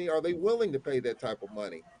of money? Are they willing to pay that type of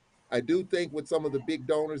money? I do think with some of the big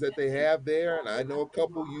donors that they have there, and I know a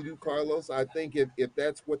couple, you do, Carlos, I think if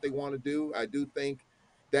that's what they want to do, I do think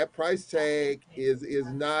that price tag is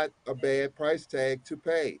not a bad price tag to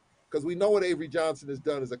pay because we know what Avery Johnson has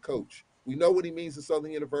done as a coach. We know what he means to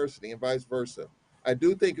Southern University and vice versa. I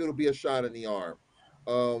do think it'll be a shot in the arm.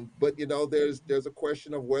 But there's a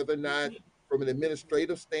question of whether or not, from an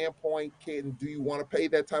administrative standpoint, do you want to pay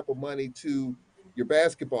that type of money to your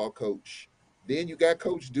basketball coach? Then you got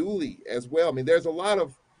Coach Dooley as well. I mean, there's a lot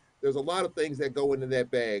of things that go into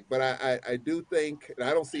that bag. But I do think, and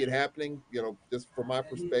I don't see it happening, just from my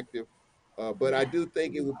perspective. But I do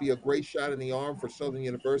think it would be a great shot in the arm for Southern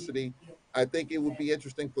University. I think it would be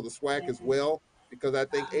interesting for the SWAC as well. Because I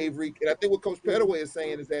think what Coach Pettaway is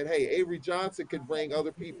saying is that, hey, Avery Johnson could bring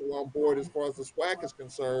other people on board as far as the SWAC is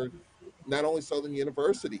concerned, not only Southern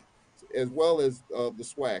University, as well as the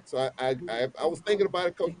SWAC. So I was thinking about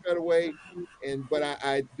it, Coach Pettaway, but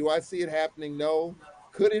do I see it happening? No.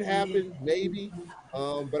 Could it happen? Maybe.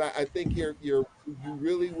 But I think you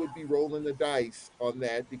really would be rolling the dice on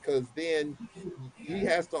that, because then he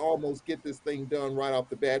has to almost get this thing done right off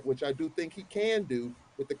the bat, which I do think he can do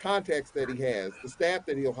with the contacts that he has, the staff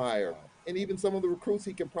that he'll hire, and even some of the recruits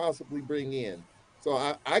he can possibly bring in.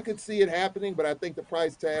 So I could see it happening, but I think the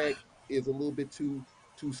price tag is a little bit too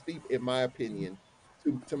steep, in my opinion,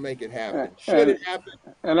 to make it happen. Should it happen?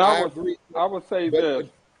 And I agree. I would say But- this,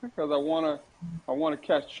 because I want to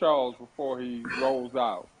catch Charles before he rolls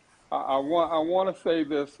out. I want to say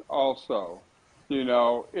this also. You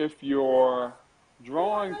know, if your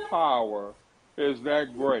drawing power is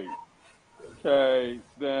that great, okay,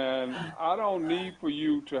 then I don't need for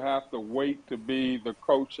you to have to wait to be the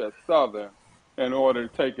coach at Southern in order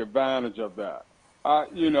to take advantage of that.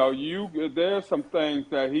 You know, there's some things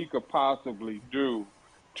that he could possibly do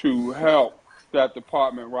to help that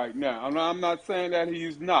department right now. And I'm not saying that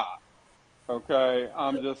he's not, okay?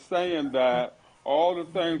 I'm just saying that all the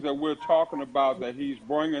things that we're talking about that he's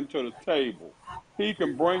bringing to the table, he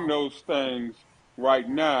can bring those things right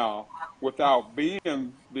now without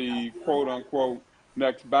being the quote-unquote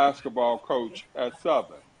next basketball coach at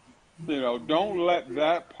Southern. You know, don't let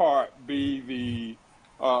that part be the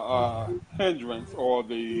hindrance or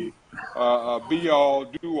the be-all,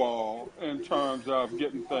 do-all in terms of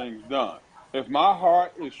getting things done. If my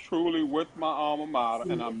heart is truly with my alma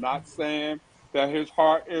mater, and I'm not saying that his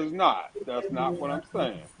heart is not, that's not what I'm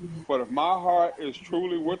saying. But if my heart is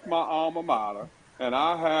truly with my alma mater, and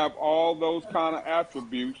I have all those kind of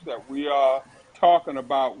attributes that we are talking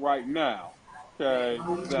about right now, okay,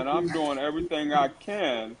 then I'm doing everything I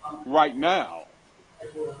can right now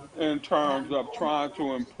in terms of trying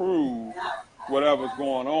to improve whatever's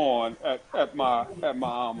going on at my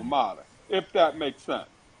alma mater, if that makes sense.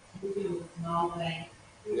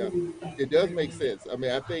 Yeah, it does make sense. I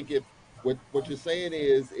mean, I think if what you're saying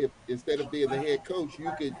is, if instead of being the head coach,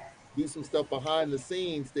 you could do some stuff behind the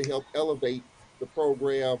scenes to help elevate the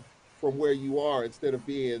program from where you are, instead of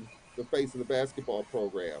being the face of the basketball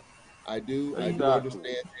program. I do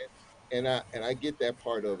understand that, and I get that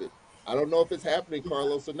part of it. I don't know if it's happening,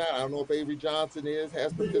 Carlos, or not. I don't know if Avery Johnson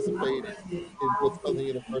has participated in with Southern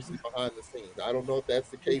University behind the scenes. I don't know if that's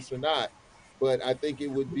the case or not, but I think it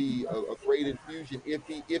would be a great infusion if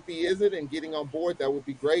he isn't and getting on board. That would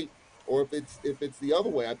be great. Or if it's the other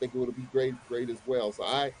way, I think it would be great as well. So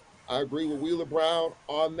I agree with Wheeler Brown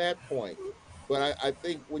on that point. But I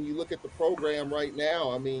think when you look at the program right now,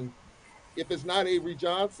 I mean, if it's not Avery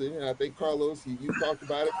Johnson, and I think Carlos, you talked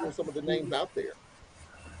about it, for some of the names out there.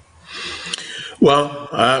 Well,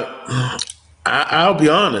 I'll be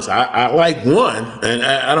honest. I like one, and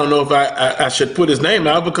I don't know if I should put his name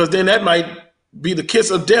out, because then that might be the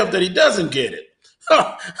kiss of death that he doesn't get it.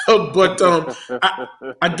 But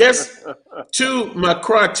I guess, too, my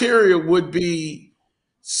criteria would be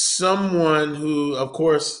someone who, of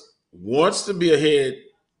course, wants to be a head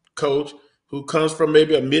coach, who comes from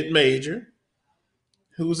maybe a mid-major,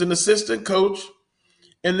 who's an assistant coach,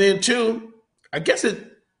 and then, two, I guess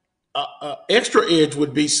extra edge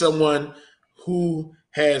would be someone who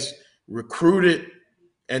has recruited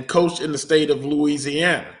and coached in the state of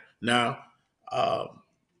Louisiana. Now,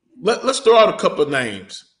 let's throw out a couple of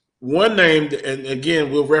names. One name, and again,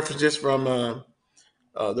 we'll reference this from the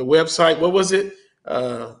website. What was it?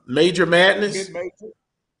 Major Madness? Mid-major.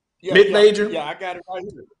 Mid-major? Yeah, I got it right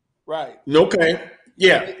here. Right. Okay.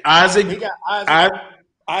 Yeah, Isaac. We got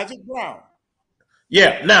Isaac Brown.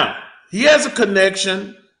 Yeah. Now, he has a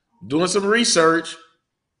connection, doing some research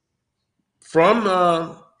from,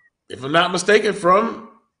 if I'm not mistaken,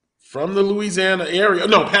 from the Louisiana area.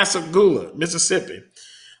 No, Pascagoula, Mississippi.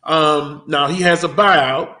 Now, he has a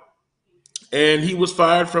buyout, and he was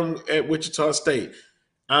fired at Wichita State.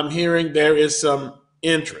 I'm hearing there is some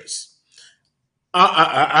interest.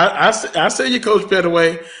 I say you, Coach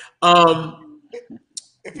Pettaway.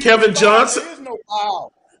 Kevin Johnson. There is no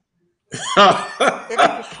buyout.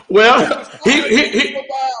 Well,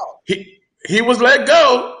 he was let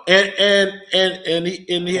go, and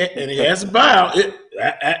he has a buyout.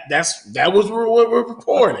 That was what we're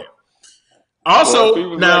reporting. Also, if he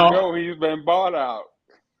was now let go, he's been bought out.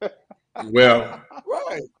 Well,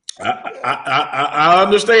 right. I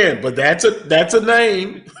understand, but that's a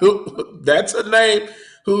name. That's a name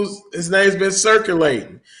his name's been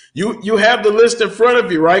circulating. You have the list in front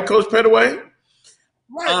of you, right, Coach Pettaway?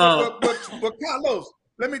 Right, but Carlos,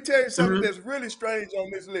 let me tell you something that's really strange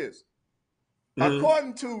on this list.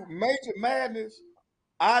 According to Major Madness,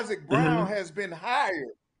 Isaac Brown has been hired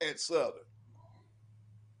at Southern.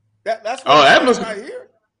 That's what that must right here.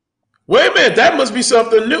 Wait a minute, that must be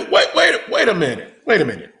something new. Wait a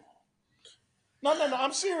minute. No.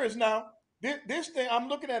 I'm serious now. This thing, I'm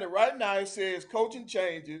looking at it right now. It says coaching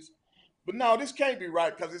changes, but no, this can't be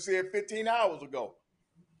right because it said 15 hours ago.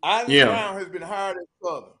 Isaac Yeah. Brown has been hired at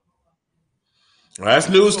Southern. Well, that's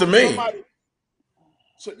news to me.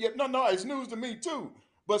 It's news to me too.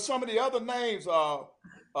 But some of the other names are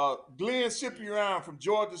Glenn Ciprian from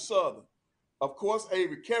Georgia Southern, of course,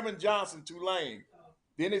 Avery, Kevin Johnson, Tulane.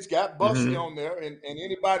 Then it's got Bussey on there, and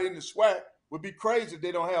anybody in the SWAC would be crazy if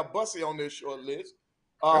they don't have Bussey on their short list.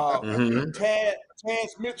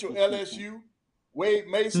 Taz Mitchell, LSU, Wade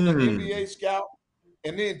Mason, an NBA scout,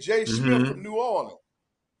 and then Jay Smith from New Orleans.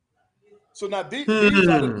 So now these are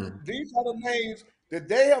the names that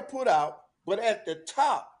they have put out, but at the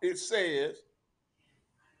top it says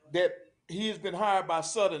that he has been hired by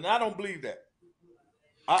Southern. And I don't believe that.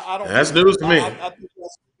 I don't. That's news to me. I think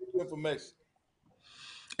that's good information.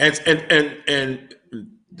 And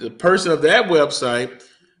the person of that website,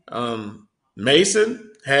 Mason,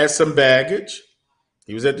 has some baggage.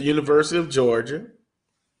 He was at the University of Georgia,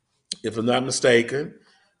 if I'm not mistaken,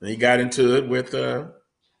 and he got into it with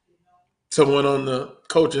someone on the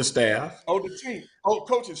coaching staff. Oh, the team. Oh,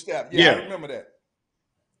 coaching staff. Yeah, I remember that.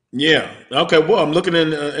 Yeah. Okay. Well, I'm looking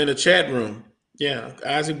in the chat room. Yeah,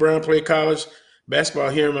 Isaac Brown played college basketball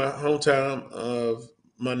here in my hometown of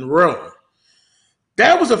Monroe.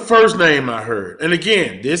 That was the first name I heard. And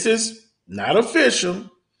again, this is not official,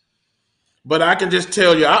 but I can just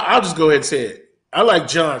tell you, I'll just go ahead and say it. I like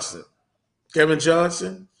Johnson, Kevin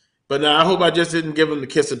Johnson, but now I hope I just didn't give him the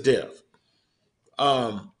kiss of death.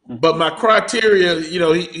 But my criteria,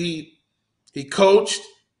 he coached.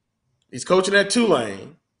 He's coaching at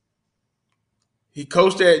Tulane. He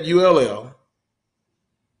coached at ULL.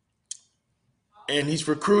 And he's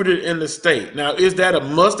recruited in the state. Now, is that a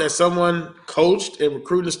must that someone coached and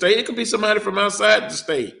recruited in the state? It could be somebody from outside the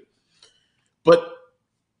state. But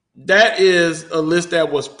that is a list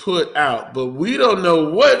that was put out. But we don't know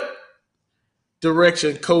what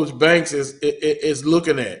direction Coach Banks is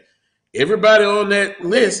looking at. Everybody on that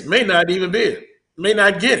list may not get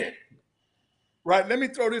it. Right. Let me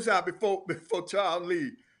throw this out before Charles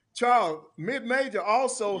leaves. Charles, mid-major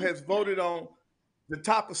also has voted on the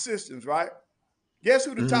top assistants, right? Guess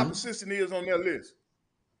who the top assistant is on their list?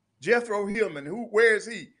 Jethro Hillman. Where is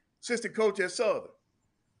he? Assistant coach at Southern.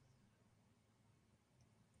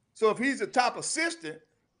 So if he's the top assistant,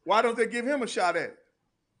 why don't they give him a shot at it?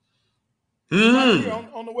 Right here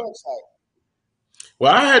on the website.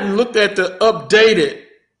 Well, I hadn't looked at the updated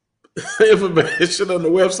information on the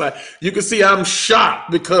website. You can see I'm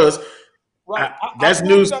shocked because that's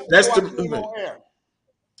news. That's the.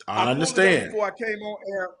 I understand. Before I came on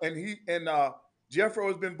air, and Jeffro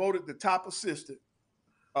has been voted the top assistant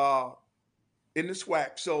in the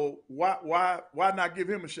SWAC. So why not give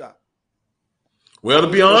him a shot? Well, to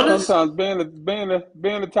be honest, sometimes being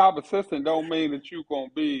the top assistant don't mean that you're gonna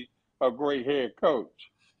be a great head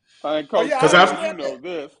coach. Coach, you know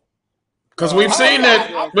this. Because we've seen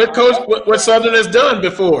that with Coach what Southern has done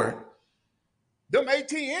before. Them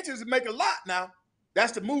 18 inches make a lot now.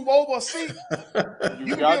 That's to move over a seat.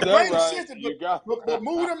 You can be a great assistant, but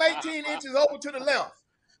move them 18 inches over to the left.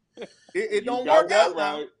 It don't work out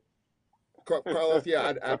now. Carlos,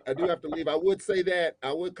 I do have to leave. I would say that.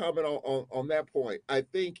 I would comment on that point. I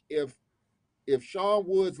think if Sean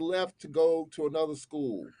Woods left to go to another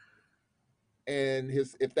school, and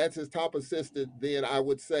if that's his top assistant, then I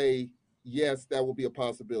would say yes, that will be a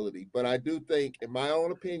possibility. But I do think, in my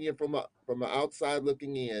own opinion, from the outside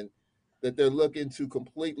looking in, that they're looking to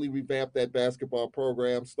completely revamp that basketball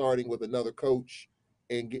program, starting with another coach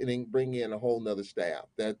and bringing in a whole nother staff.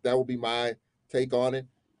 That will be my take on it.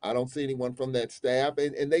 I don't see anyone from that staff.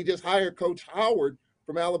 And they just hired Coach Howard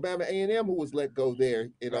from Alabama A&M, who was let go there.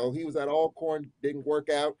 He was at Alcorn, didn't work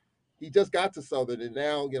out. He just got to Southern, and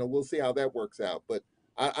now, we'll see how that works out. But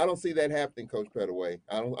I don't see that happening, Coach Pettaway.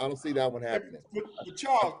 I don't see that one happening. But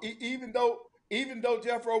Charles, even though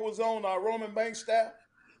Jeffro was on Roman Banks' staff,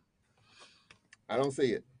 I don't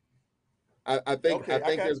see it. I think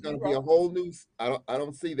there's going to be a whole new. I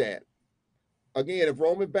don't see that. Again,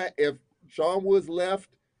 if Sean Woods left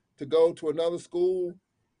to go to another school,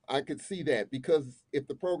 I could see that, because if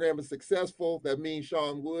the program is successful, that means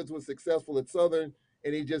Sean Woods was successful at Southern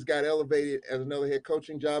and he just got elevated as another head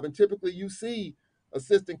coaching job. And typically you see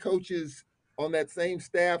assistant coaches on that same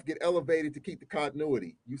staff get elevated to keep the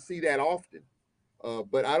continuity. You see that often.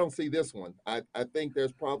 But I don't see this one. I think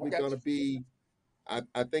there's probably going to be,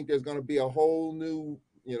 I think there's going to be a whole new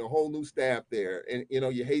staff there. And,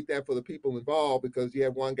 you hate that for the people involved, because you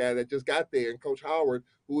have one guy that just got there, and Coach Howard,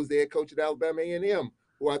 who was the head coach at Alabama A&M,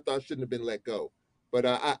 who I thought shouldn't have been let go. But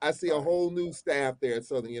I see a whole new staff there at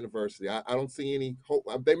Southern University. I don't see any hope.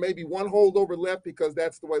 There may be one holdover left because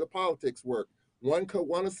that's the way the politics work. One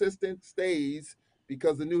assistant stays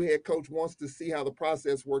because the new head coach wants to see how the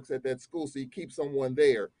process works at that school, so you keep someone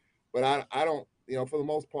there. But I don't, for the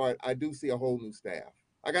most part, I do see a whole new staff.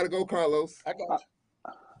 I got to go, Carlos. I got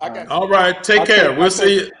you. All right, take care. We'll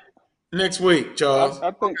see you next week, Charles.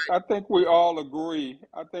 I think we all agree.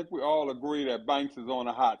 I think we all agree that Banks is on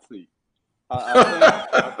a hot seat.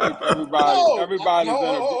 I think everybody's in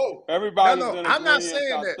agreement. I'm not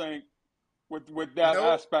saying I that. think with that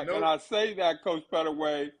aspect, and I say that, Coach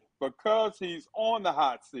Pettaway, because he's on the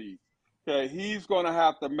hot seat. Okay, he's going to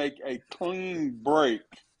have to make a clean break,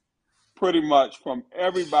 pretty much from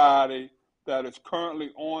everybody that is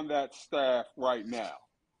currently on that staff right now.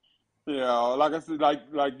 Like I said, like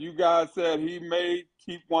you guys said, he may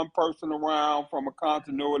keep one person around from a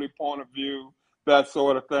continuity point of view, that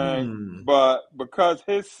sort of thing. But because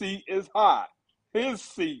his seat is hot,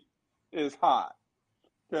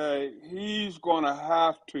 okay, he's going to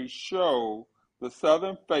have to show the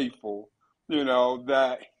Southern faithful,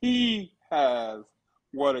 that he has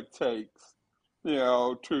what it takes,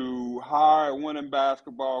 to hire a winning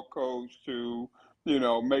basketball coach, to,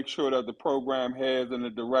 make sure that the program heads in the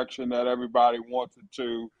direction that everybody wants it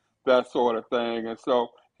to, that sort of thing. And so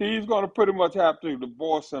he's going to pretty much have to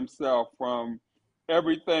divorce himself from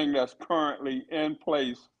everything that's currently in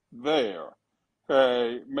place there.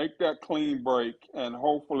 Okay, make that clean break and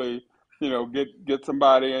hopefully, get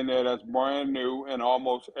somebody in there that's brand new in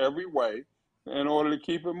almost every way in order to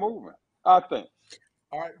keep it moving, I think.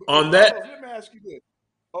 All right. On that, let me ask you this.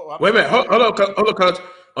 Wait a minute. Hold on, Coach.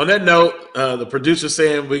 On that note, the producer's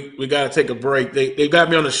saying we got to take a break. They got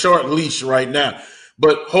me on a short leash right now.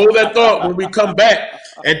 But hold that thought when we come back.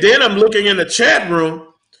 And then I'm looking in the chat room.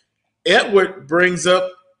 Edward brings up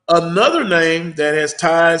another name that has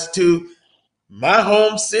ties to my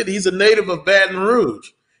home city. He's a native of Baton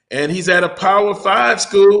Rouge, and he's at a Power 5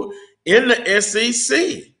 school in the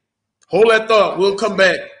SEC. Hold that thought. We'll come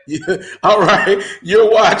back. All right.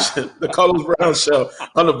 You're watching the Carlos Brown Show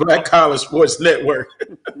on the Black College Sports Network.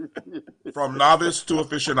 From novice to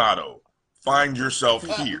aficionado, find yourself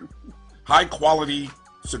here. High quality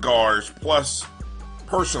cigars plus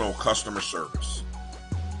personal customer service.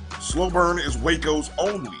 Slow Burn is Waco's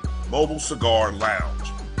only mobile cigar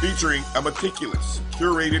lounge, featuring a meticulous,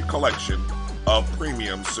 curated collection of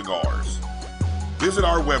premium cigars. Visit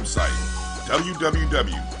our website,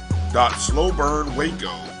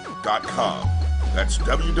 www.slowburnwaco.com. That's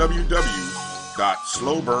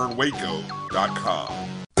www.slowburnwaco.com.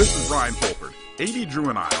 This is Ryan Fulford. AD Drew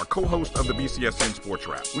and I are co-hosts of the BCSN Sports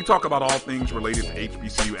Wrap. We talk about all things related to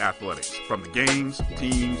HBCU athletics. From the games,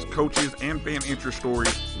 teams, coaches, and fan interest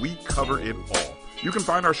stories, we cover it all. You can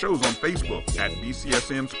find our shows on Facebook at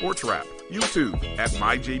BCSN Sports Wrap, YouTube at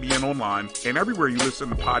MyJBN Online, and everywhere you listen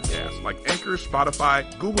to podcasts like Anchor, Spotify,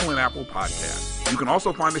 Google, and Apple Podcasts. You can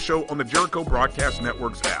also find the show on the Jericho Broadcast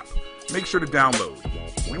Network's app. Make sure to download.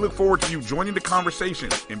 We look forward to you joining the conversation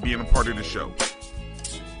and being a part of the show.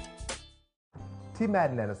 T.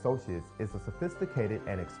 Madden & Associates is a sophisticated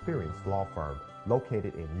and experienced law firm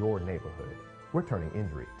located in your neighborhood. We're turning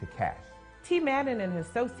injury to cash. T. Madden and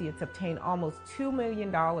Associates obtained almost $2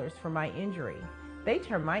 million for my injury. They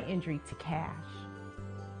turned my injury to cash.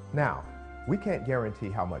 Now, we can't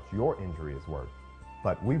guarantee how much your injury is worth,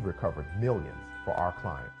 but we've recovered millions for our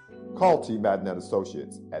clients. Call T. Madden &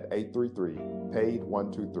 Associates at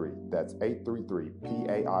 833-PAID-123. That's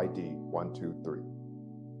 833-PAID-123.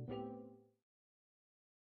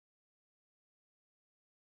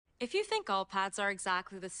 If you think all pads are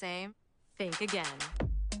exactly the same, think again.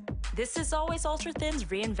 This is Always Ultra Thins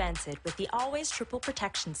reinvented with the Always Triple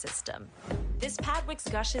Protection System. This pad wicks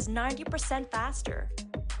gushes 90% faster,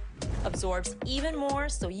 absorbs even more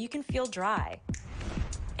so you can feel dry,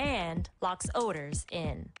 and locks odors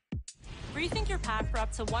in. Rethink your pad for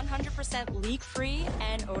up to 100% leak-free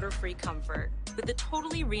and odor-free comfort with the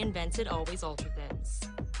totally reinvented Always Ultra Thins.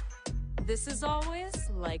 This is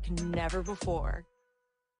always like never before.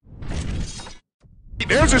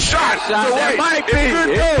 There's a shot. That might be.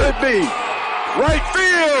 It could be. Right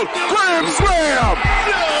field. Grand slam.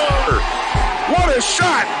 What a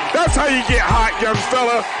shot. That's how you get hot, young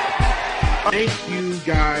fella. Thank you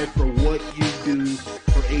guys for what you do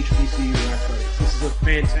for HBCU athletics. This is a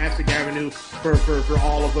fantastic avenue for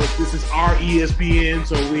all of us. This is our ESPN,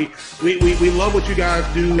 so we love what you guys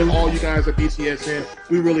do, and all you guys at BCSN.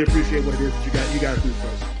 We really appreciate what it is that you guys do for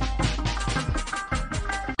us.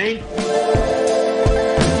 Thank you.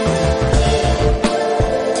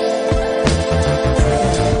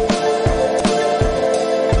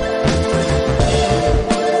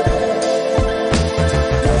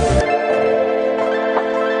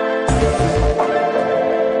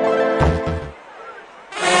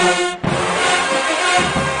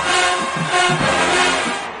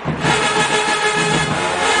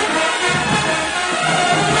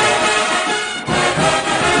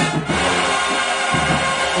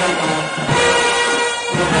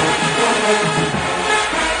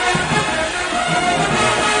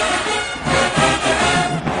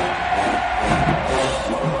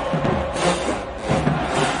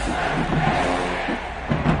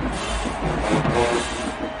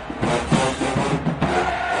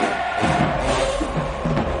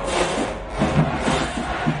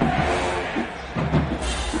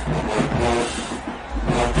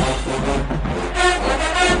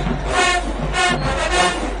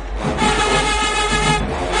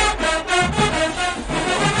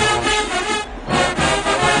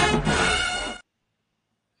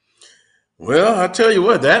 I tell you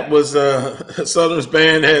what, that was Southern's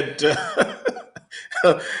band at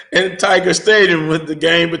in Tiger Stadium with the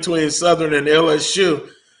game between Southern and LSU.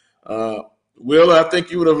 Will, I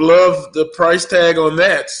think you would have loved the price tag on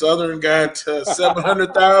that. Southern got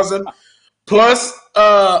 $700,000 plus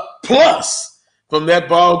from that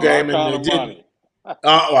ball game, and they didn't.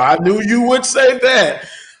 I knew you would say that.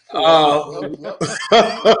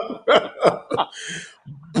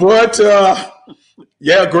 But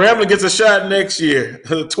yeah, Grambling gets a shot next year,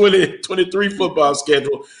 the 2023 football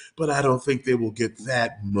schedule, but I don't think they will get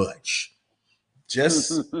that much.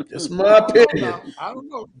 Just my opinion. I don't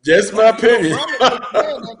know. Just my opinion.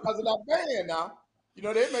 Because of that band now. You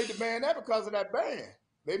know, they made the band that because of that band.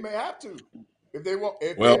 They may have to if they want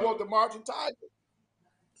they want the Marching Tigers.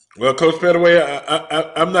 Well, Coach Pettaway,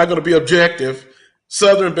 I'm not going to be objective.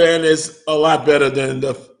 Southern band is a lot better than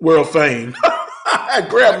the world fame at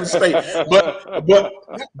Grambling State. But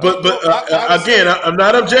again, I'm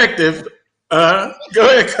not objective. Go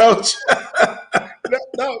ahead, Coach.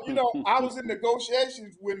 No, you know, I was in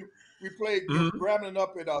negotiations when we played Grambling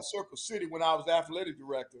up at Circle City when I was athletic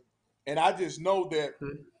director, and I just know that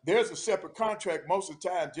there's a separate contract most of the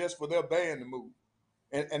time just for their band to move,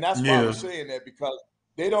 and that's why I'm saying that, because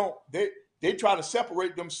they try to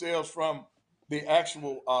separate themselves from the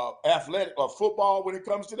actual athletic or football when it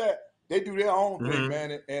comes to that. They do their own thing,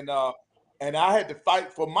 man, and I had to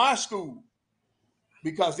fight for my school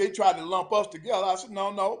because they tried to lump us together. I said,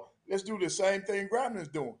 no. Let's do the same thing Grambling is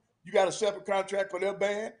doing. You got a separate contract for their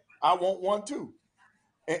band. I want one too.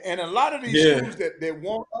 And a lot of these schools that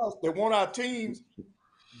want us, they want our teams,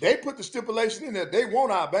 they put the stipulation in there. They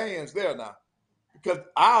want our bands there now because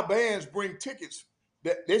our bands bring tickets.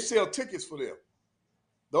 They sell tickets for them.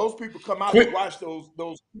 Those people come out and watch those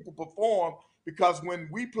people perform because when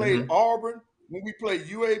we played Auburn, when we played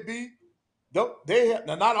UAB, they had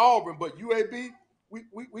not Auburn but UAB.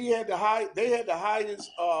 We had the highest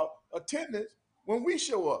attendance when we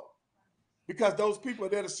show up because those people are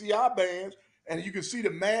there to see our bands, and you can see the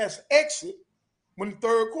mass exit when the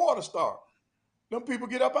third quarter starts. Them people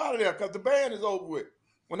get up out of there because the band is over with.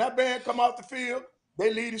 When that band come off the field,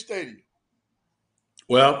 they leave the stadium.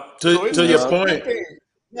 Well, to your point,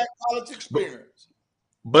 that college experience.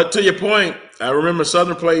 But to your point, I remember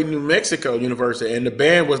Southern played New Mexico University, and the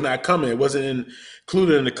band was not coming. It wasn't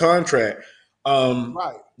included in the contract.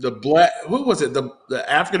 Right. The black, who was it? The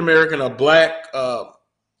African American or Black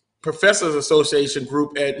Professors Association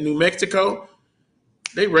group at New Mexico.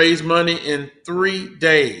 They raised money in 3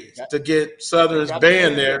 days to get Southern's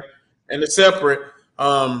band there, and it's separate.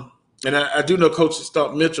 And I do know Coach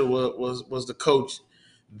Stump Mitchell was the coach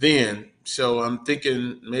then, so I'm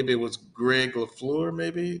thinking maybe it was Greg LaFleur,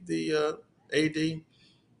 maybe the AD.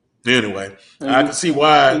 Anyway, I can see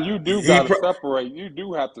why. And you do got to separate. You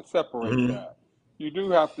do have to separate that. You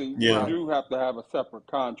do have to. Yeah. You do have to have a separate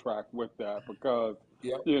contract with that because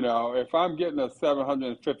you know, if I'm getting a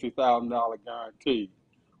 $750,000 guarantee,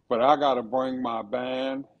 but I got to bring my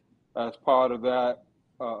band as part of that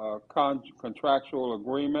contractual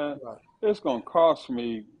agreement, it's going to cost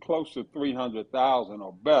me close to $300,000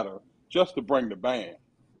 or better just to bring the band.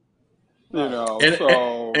 You know, and you're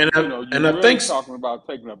I really think talking about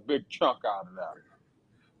taking a big chunk out of that.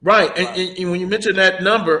 Right, and when you mentioned that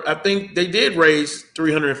number, I think they did raise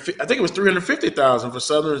 $350,000. I think it was $350,000 for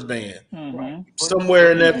Southern's band,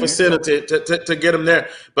 somewhere in that vicinity to get them there.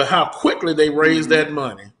 But how quickly they raised that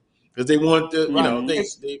money because they want to, you know,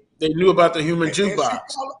 they knew about the human jukebox.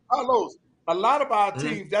 Carlos, a lot of our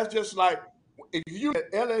teams, that's just like if you had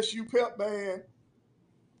LSU pep band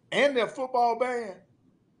and their football band,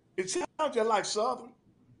 it sounds just like Southern.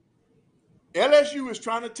 LSU is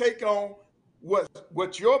trying to take on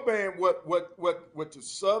what your band, what the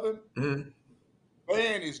Southern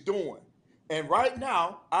band is doing. And right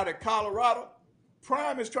now, out of Colorado,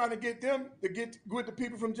 Prime is trying to get them to get with the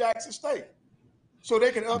people from Jackson State so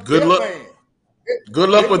they can up their band. Good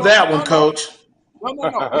luck with that one, Coach.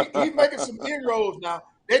 No. He's making some inroads now.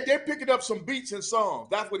 They're picking up some beats and songs.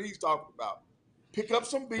 That's what he's talking about. Pick up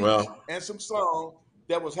some beats and some songs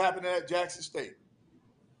that was happening at Jackson State.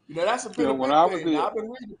 You know, that's a bit of a big thing. I've been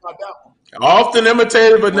reading about that one. Often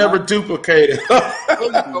imitated but never duplicated. When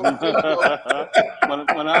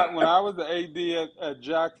I was the AD at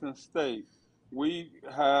Jackson State, we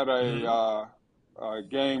had a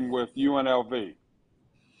game with UNLV.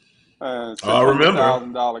 And I remember.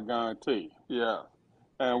 $600,000 guarantee. Yeah.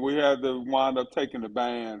 And we had to wind up taking the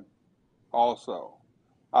band also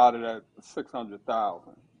out of that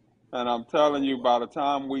 $600,000. And I'm telling you, by the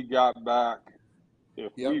time we got back,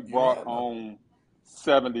 if we brought home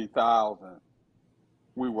 $70,000,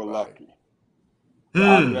 we were lucky.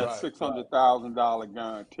 out of that $600,000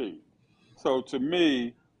 guarantee. So to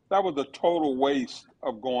me, that was a total waste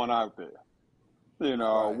of going out there. You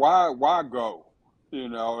know, why go? You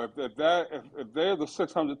know, if there's a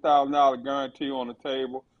 $600,000 guarantee on the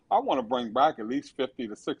table, I want to bring back at least 50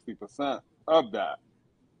 to 60% of that.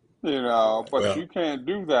 You know, but you can't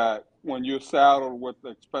do that when you're saddled with the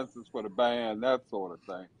expenses for the band, that sort of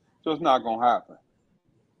thing. Just not gonna happen.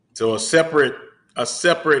 So a separate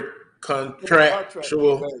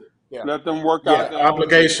contractual. Let them work out their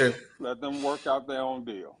obligation. own deal. Let them work out their own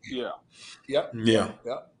deal. Yeah. Yep. Yeah.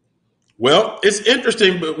 Yep. Well, it's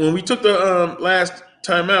interesting, but when we took the last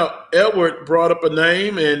time out, Edward brought up a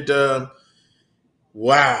name, and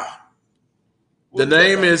wow, the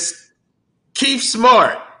name is Keith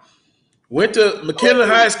Smart. Went to McKinley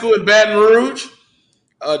High School in Baton Rouge,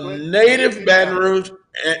 a native Baton Rouge,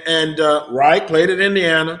 and played at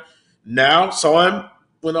Indiana. Now saw him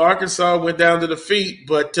when Arkansas went down to defeat,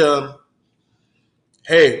 but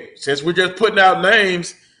hey, since we're just putting out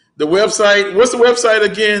names, the website, what's the website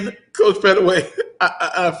again, Coach Pettaway?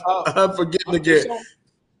 I'm forgetting again.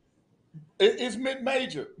 It's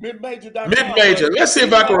Mid-Major. Mid-Major.com. Mid-Major. Let's see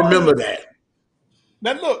if I can remember that.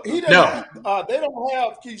 Now look, they don't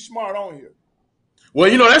have Keith Smart on here. Well,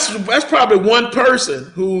 you know, that's probably one person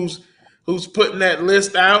who's putting that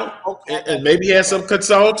list out, and maybe he has some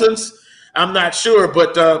consultants. I'm not sure,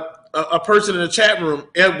 but a person in the chat room,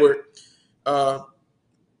 Edward,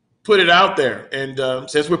 put it out there, and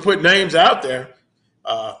since we're putting names out there,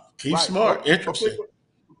 Keith Smart, interesting.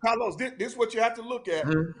 Carlos, this is what you have to look at.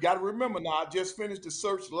 You got to remember now, I just finished the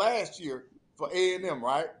search last year for A&M,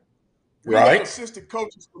 right? We had assistant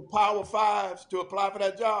coaches from Power Fives to apply for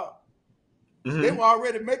that job. They were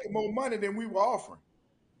already making more money than we were offering.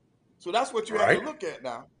 So that's what you have to look at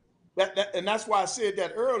now. And that's why I said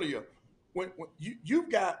that earlier. When you've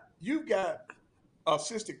got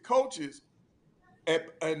assistant coaches at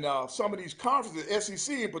some of these conferences,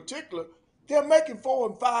 SEC in particular, they're making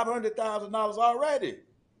 $400,000 and $500,000 already.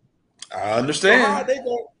 I understand. So how are they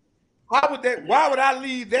going? Why would I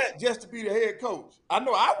leave that just to be the head coach? I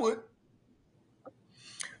know I would.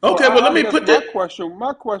 Okay, well, let me put that question.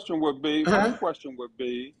 My question would be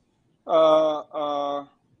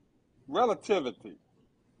relativity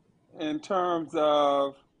in terms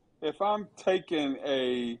of if I'm taking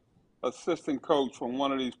a assistant coach from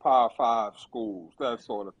one of these Power 5 schools, that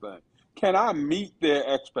sort of thing, can I meet their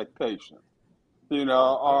expectations? You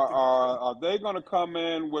know, are they going to come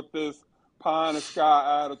in with this pie in the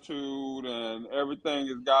sky attitude and everything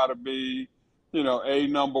has got to be, you know, a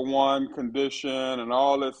number one condition and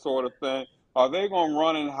all this sort of thing? Are they going to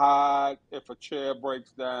run and hide if a chair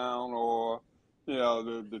breaks down or, you know,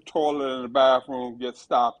 the toilet in the bathroom gets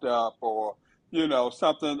stopped up or, you know,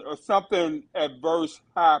 something adverse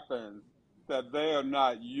happens that they are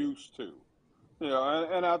not used to? You know,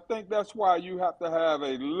 and I think that's why you have to have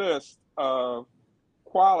a list of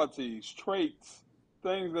qualities, traits,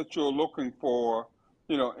 things that you're looking for,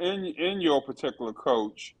 you know, in your particular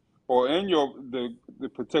coach or in the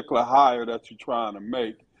particular hire that you're trying to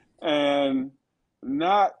make, and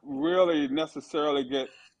not really necessarily get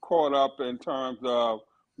caught up in terms of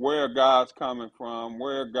where a guy's coming from,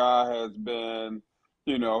 where a guy has been,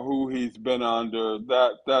 you know, who he's been under,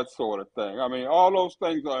 that sort of thing. I mean, all those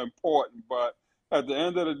things are important, but at the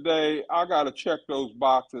end of the day, I got to check those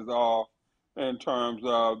boxes off in terms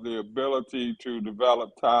of the ability to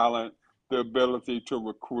develop talent, the ability to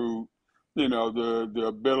recruit, you know, the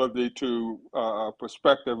ability to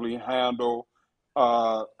prospectively handle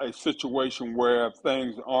a situation where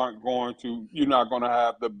things aren't going to, you're not going to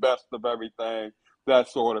have the best of everything, that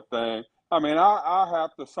sort of thing. I mean, I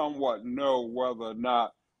have to somewhat know whether or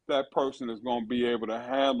not that person is going to be able to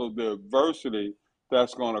handle the adversity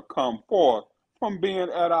that's going to come forth from being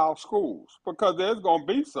at our schools, because there's going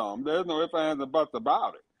to be some. There's no ifs, ands, and buts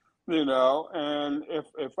about it, you know. And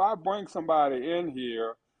if I bring somebody in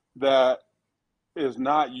here that is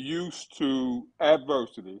not used to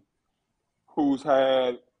adversity, who's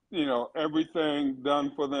had, you know, everything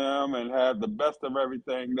done for them and had the best of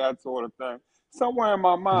everything, that sort of thing, somewhere in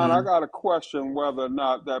my mind, I got to question whether or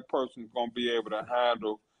not that person's going to be able to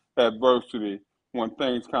handle adversity when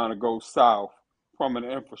things kind of go south from an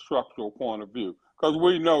infrastructural point of view, because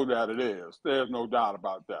we know that it is. There's no doubt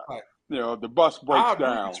about that. Right. You know, the bus breaks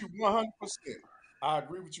down. I agree with you 100%. I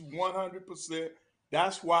agree with you 100%.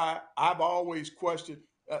 That's why I've always questioned.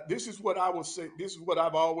 This is what I will say. This is what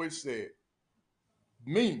I've always said.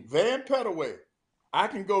 Me, Van Pettaway, I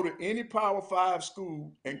can go to any Power 5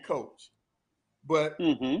 school and coach, but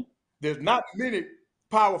there's not many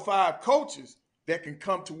Power 5 coaches that can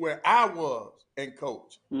come to where I was and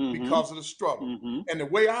coach because of the struggle. And the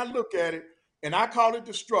way I look at it, and I call it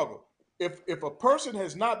the struggle. If a person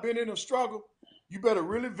has not been in a struggle, you better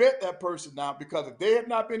really vet that person now, because if they have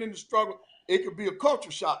not been in the struggle, it could be a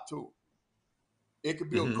culture shock to them. It could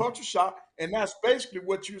be a culture shock, and that's basically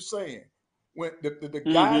what you're saying. When the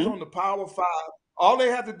guys on the Power 5, all they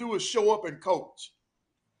have to do is show up and coach.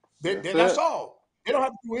 That's all. They don't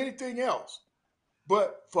have to do anything else.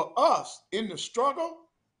 But for us in the struggle,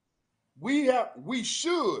 we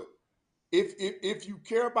should, if you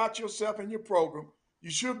care about yourself and your program,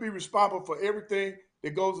 you should be responsible for everything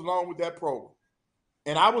that goes along with that program.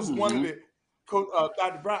 And I was one of the coach,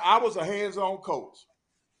 Dr. Brown. I was a hands-on coach,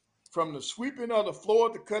 from the sweeping of the floor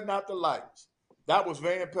to cutting out the lights. That was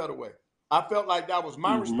Van Pettaway. I felt like that was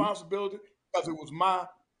my responsibility, because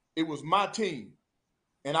it was my team,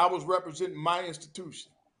 and I was representing my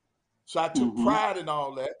institution. So I took pride in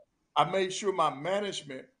all that. I made sure my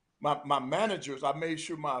management, my managers, I made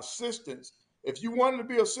sure my assistants. If you wanted to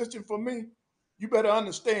be assistant for me, you better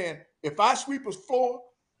understand, if I sweep a floor,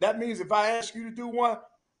 that means if I ask you to do one,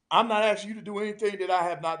 I'm not asking you to do anything that I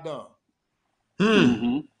have not done.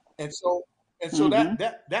 And so that's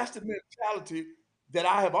the mentality that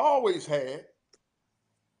I have always had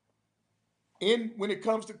when it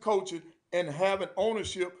comes to coaching and having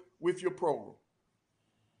ownership with your program.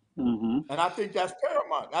 And I think that's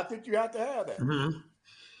paramount. I think you have to have that.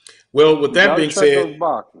 Well, with that being said,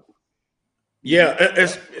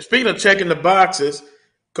 speaking of checking the boxes,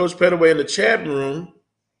 Coach Pettaway in the chat room,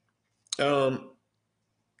 trying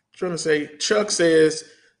to say, Chuck says,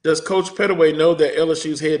 does Coach Pettaway know that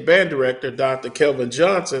LSU's head band director, Dr. Kelvin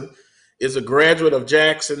Johnson, is a graduate of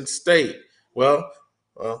Jackson State? Well,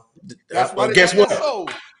 that's why guess what?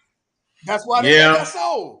 That's why they got that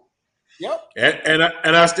sold. Yep.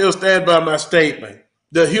 And I still stand by my statement.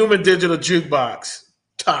 The Human Digital Jukebox,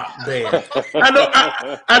 top band.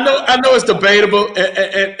 I know it's debatable,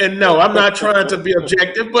 and no, I'm not trying to be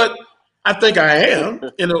objective, but I think I am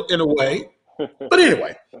in a way. But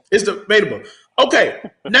anyway, it's debatable. Okay,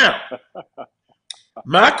 now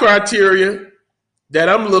my criteria that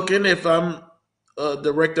I'm looking, if I'm a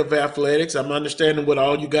director of athletics, I'm understanding what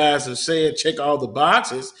all you guys are saying, check all the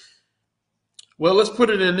boxes. Well, let's put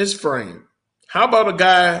it in this frame. How about a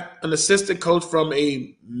guy, an assistant coach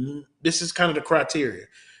this is kind of the criteria,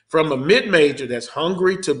 from a mid-major that's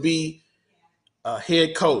hungry to be a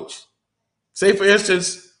head coach? Say, for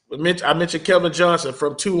instance, I mentioned Kelvin Johnson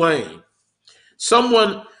from Tulane.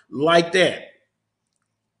 Someone like that.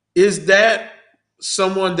 Is that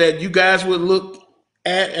someone that you guys would look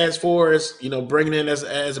at as far as, bringing in as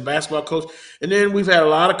a basketball coach? And then we've had a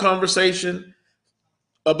lot of conversation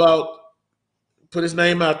about, put his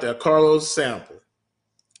name out there, Carlos Sample.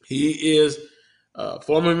 He is a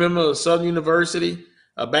former member of Southern University,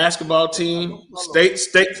 a basketball team,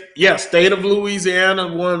 state of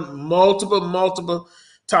Louisiana, won multiple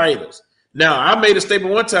titles. Now, I made a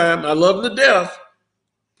statement one time, I love him to death,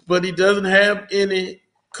 but he doesn't have any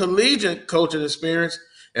collegiate coaching experience.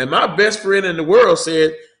 And my best friend in the world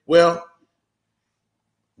said, well,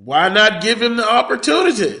 why not give him the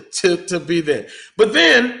opportunity to be there? But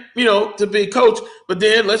then, to be a coach. But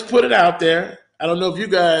then let's put it out there. I don't know if you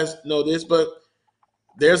guys know this, but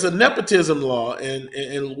there's a nepotism law in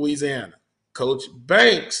Louisiana. Coach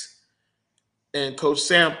Banks and Coach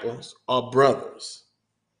Samples are brothers.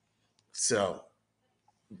 So,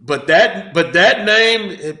 but that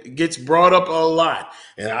name gets brought up a lot.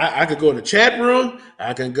 And I could go in the chat room.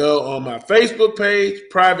 I can go on my Facebook page,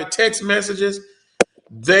 private text messages.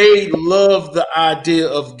 They love the idea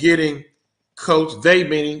of getting Coach, they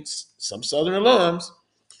meaning some Southern alums,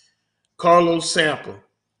 Carlos Sample.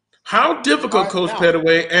 How difficult, Coach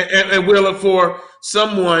Pettaway and Wheeler, for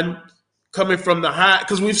someone coming from the high,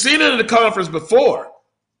 because we've seen it in the conference before.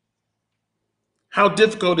 How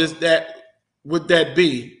difficult would that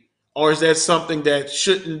be, or is that something that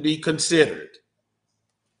shouldn't be considered?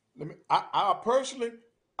 I personally,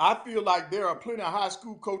 I feel like there are plenty of high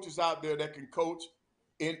school coaches out there that can coach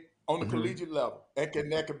on the collegiate level, that can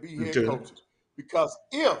be head coaches. Because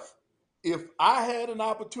if I had an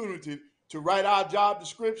opportunity to write our job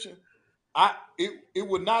description, it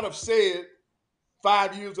would not have said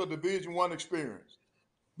 5 years of Division I experience,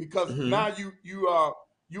 because now you are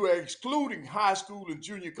excluding high school and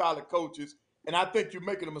junior college coaches, and I think you're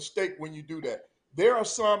making a mistake when you do that. There are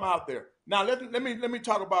some out there. Now let me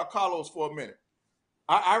talk about Carlos for a minute.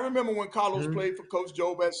 I remember when Carlos played for Coach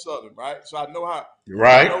Jobe at Southern, right? So I know how.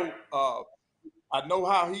 Right. I know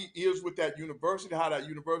how he is with that university, how that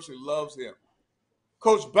university loves him.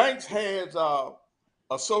 Coach Banks has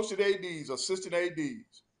associate ADs, assistant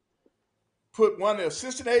ADs. put one of the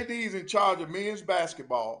assistant ADs in charge of men's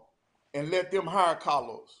basketball and let them hire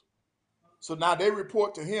Carlos. So now they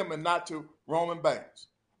report to him and not to Roman Banks.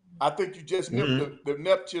 I think you just nipped the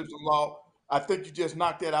nepotism law. I think you just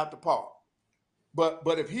knocked that out the park. But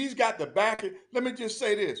if he's got the backing, let me just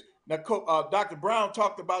say this. Now, Dr. Brown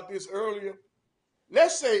talked about this earlier.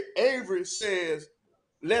 Let's say Avery says,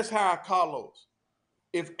 let's hire Carlos.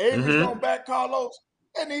 If Avery's going to back Carlos,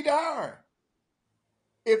 they need to hire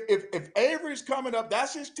him. If Avery's coming up,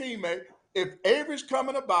 that's his teammate. If Avery's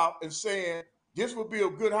coming about and saying, this would be a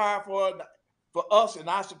good hire for us and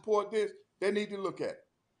I support this, they need to look at it.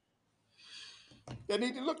 They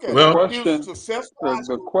need to look at it. He was a successful high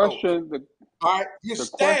school coach. All right, his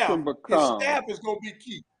staff is going to be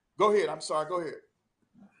key. Go ahead. I'm sorry. Go ahead.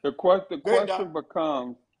 The question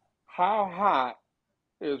becomes, how hot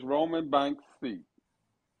is Roman Banks' seat?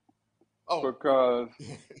 Because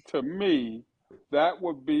to me, that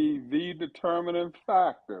would be the determining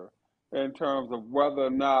factor in terms of whether or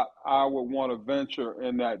not I would want to venture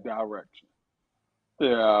in that direction.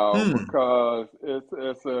 Because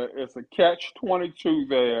it's a catch-22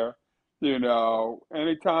 there.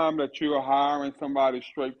 Anytime that you're hiring somebody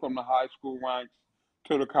straight from the high school ranks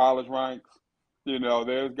to the college ranks,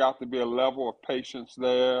 there's got to be a level of patience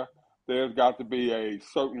there. There's got to be a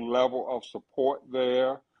certain level of support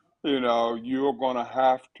there. You're going to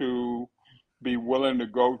have to be willing to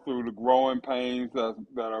go through the growing pains that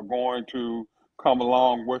are going to come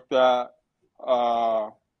along with that.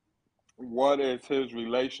 What is his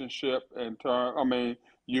relationship in terms?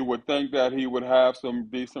 You would think that he would have some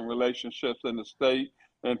decent relationships in the state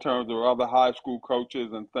in terms of other high school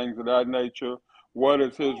coaches and things of that nature. What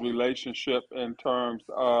is his relationship in terms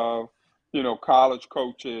of, college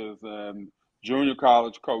coaches and junior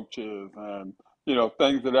college coaches and,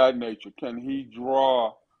 things of that nature? Can he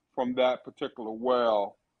draw from that particular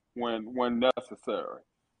well when necessary?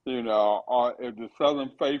 Are the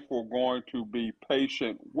Southern faithful going to be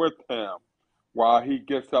patient with him while he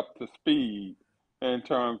gets up to speed in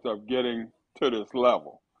terms of getting to this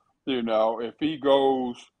level? If he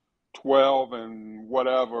goes 12 and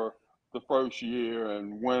whatever the first year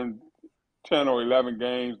and win 10 or 11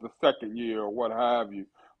 games the second year or what have you,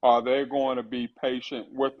 are they going to be patient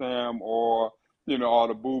with him, or are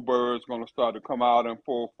the boo birds going to start to come out in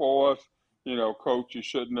full force? Coach, you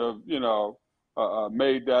shouldn't have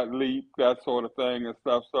made that leap, that sort of thing and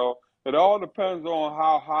stuff. So it all depends on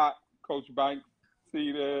how hot Coach Banks'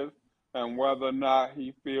 seat is and whether or not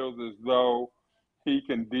he feels as though he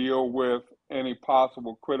can deal with any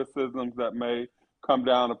possible criticisms that may come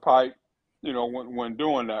down the pipe, when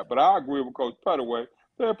doing that. But I agree with Coach Pettaway.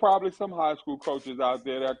 There are probably some high school coaches out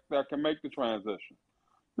there that can make the transition,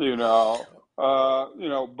 but,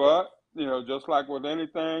 just like with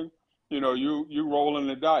anything, you rolling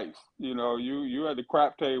the dice. You at the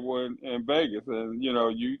crap table in Vegas, and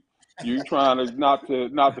you trying to not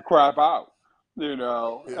to crap out.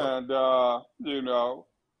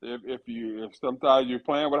 If sometimes you're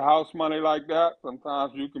playing with house money like that,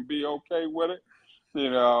 sometimes you can be okay with it.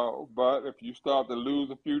 But if you start to lose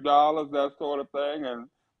a few dollars, that sort of thing, and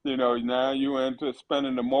now you into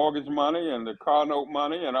spending the mortgage money and the car note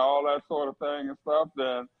money and all that sort of thing and stuff,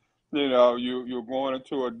 then you're going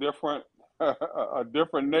into a different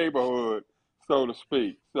neighborhood, so to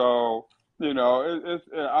speak. So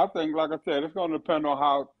I think, like I said, it's going to depend on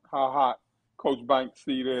how hot Coach Banks'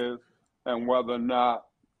 seat is and whether or not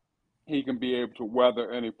he can be able to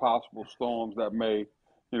weather any possible storms that may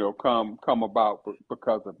come about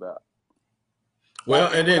because of that.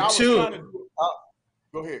 Well, and then too.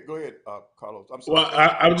 Go ahead, Carlos. I'm sorry. Well,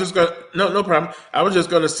 I was just gonna no problem. I was just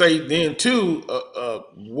gonna say then too,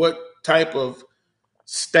 what type of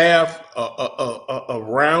staff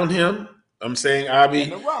around him? I'm saying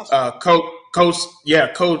Coach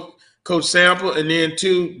Sample, and then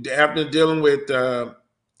too after dealing with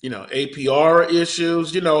APR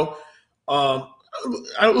issues. I know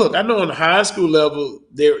on the high school level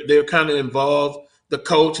they're kind of involved. The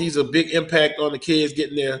coach, he's a big impact on the kids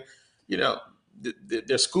getting their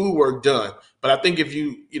schoolwork done. But I think if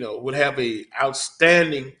you would have a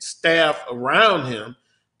outstanding staff around him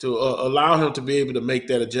to allow him to be able to make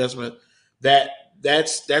that adjustment,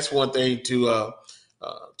 that's one thing to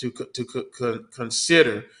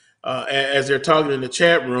consider. As they're talking in the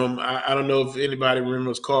chat room, I don't know if anybody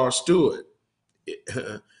remembers Carl Stewart.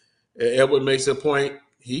 Edward makes a point.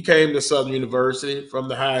 He came to Southern University from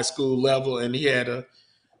the high school level, and he had a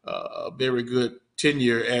very good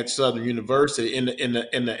tenure at Southern University in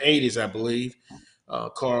the 80s, I believe.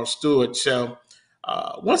 Carl Stewart. So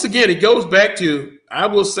once again, it goes back to, I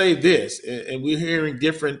will say this, and we're hearing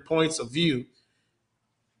different points of view,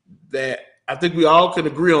 that I think we all can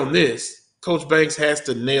agree on this. Coach Banks has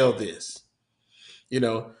to nail this.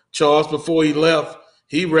 Charles, before he left,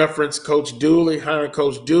 he referenced Coach Dooley, hiring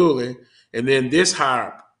Coach Dooley, and then this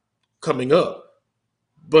hire coming up.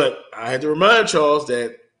 But I had to remind Charles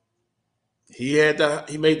that he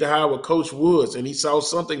made the hire with Coach Woods, and he saw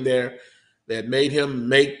something there that made him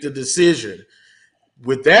make the decision.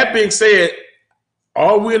 With that being said,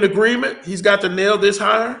 are we in agreement? He's got to nail this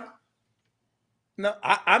hire? No,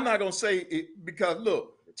 I'm not gonna say it because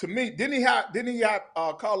look, to me, didn't he have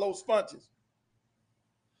Carlos Funches?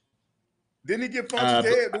 Didn't he give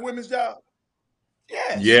Funches the women's job?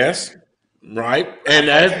 Yes. Yes. Right. And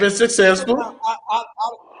that has been successful.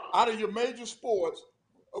 Out of your major sports,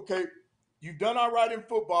 okay, you've done all right in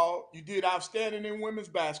football. You did outstanding in women's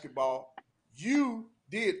basketball. You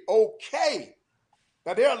did okay.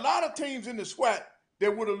 Now, there are a lot of teams in the SWAC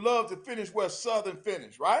that would have loved to finish where Southern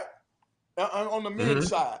finished, right? On the men's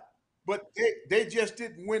side. But they just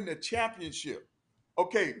didn't win the championship.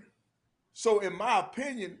 Okay, so in my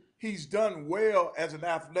opinion, he's done well as an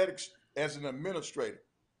administrator.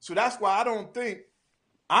 So that's why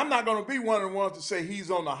I'm not going to be one of the ones to say he's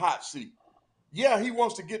on the hot seat. Yeah, he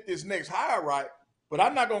wants to get this next hire right, but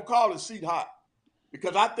I'm not going to call his seat hot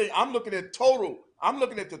because I think I'm looking at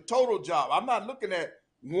the total job. I'm not looking at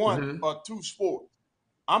one or two sports.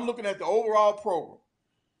 I'm looking at the overall program.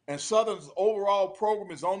 And Southern's overall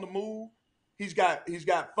program is on the move. He's got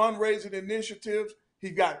fundraising initiatives.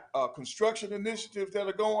 He's got construction initiatives that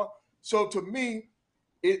are going. So to me,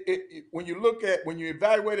 when you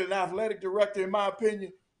evaluate an athletic director, in my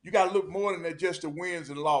opinion, you got to look more than just the wins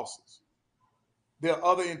and losses. There are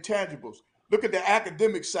other intangibles. Look at the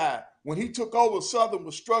academic side. When he took over, Southern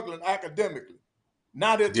was struggling academically.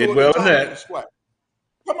 Now they're toward the top of the SWAC.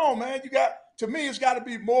 Come on, man. To me, it's got to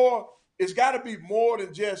be more. It's got to be more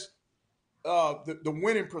than just the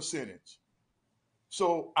winning percentage.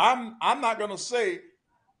 So I'm not going to say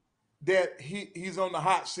that he's on the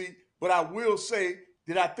hot seat, but I will say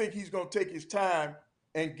that I think he's going to take his time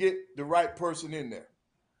and get the right person in there.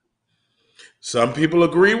 Some people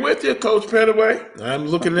agree with you, Coach Pettaway. I'm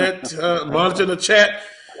looking at monitoring the chat.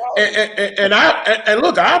 And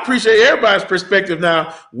look, I appreciate everybody's perspective.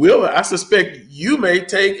 Now, Will, I suspect you may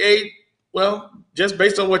take just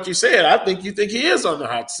based on what you said, I think you think he is on the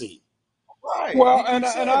hot seat. Right. Well, and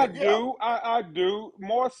I do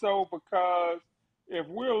more so because if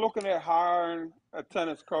we're looking at hiring a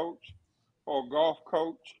tennis coach or golf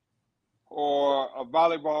coach or a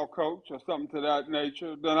volleyball coach or something to that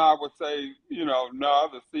nature, then I would say, no,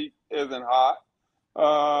 the seat isn't hot.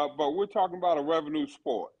 But we're talking about a revenue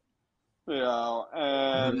sport,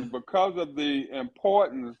 and because of the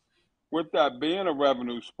importance with that being a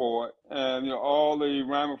revenue sport and all the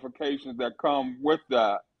ramifications that come with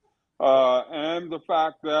that, and the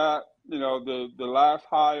fact that the last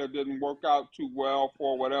hire didn't work out too well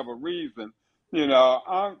for whatever reason,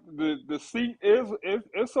 the seat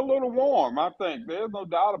it's a little warm. I think there's no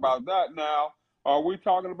doubt about that. Now, are we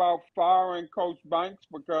talking about firing Coach Banks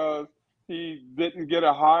because he didn't get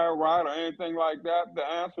a hire right or anything like that? The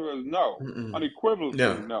answer is no, unequivocally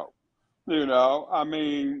no.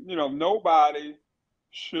 Nobody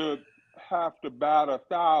should have to bat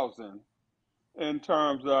 1,000 in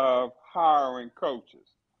terms of hiring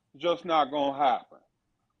coaches. Just not going to happen.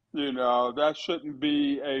 That shouldn't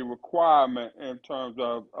be a requirement in terms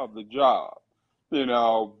of the job.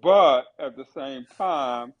 But at the same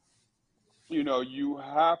time, you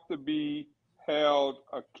have to be held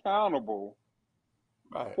accountable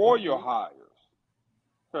for your hires.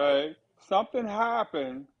 Okay? Something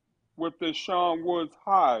happened with this Sean Woods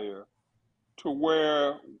hire to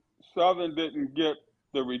where Southern didn't get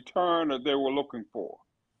the return that they were looking for.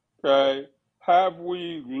 Okay? Have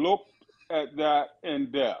we looked at that in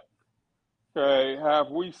depth? Okay? Have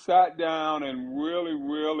we sat down and really,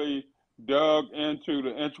 really dug into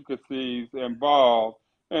the intricacies involved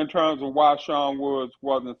in terms of why Sean Woods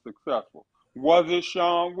wasn't successful? Was it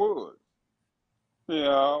Sean Woods?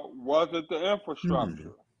 Was it the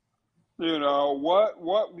infrastructure?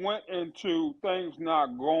 What went into things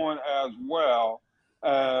not going as well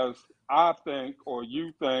as I think, or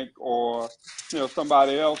you think, or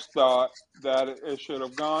somebody else thought that it should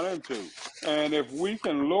have gone into? And if we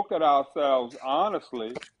can look at ourselves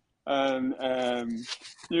honestly and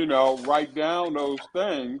write down those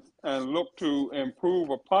things and look to improve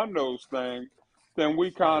upon those things, then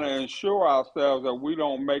we kind of ensure ourselves that we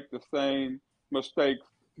don't make the same mistakes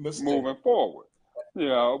moving forward. In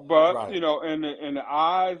the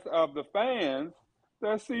eyes of the fans,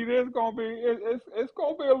 that seat is going to be it's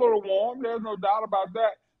going to be a little warm. There's no doubt about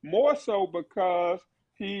that. More so because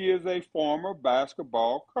he is a former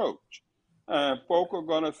basketball coach, and folk are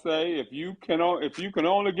going to say if you can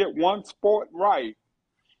only get one sport right,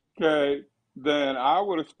 okay, then I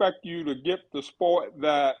would expect you to get the sport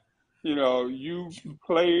that you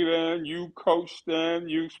played in, you coached in,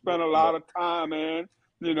 you spent a lot of time in.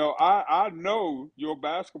 I know your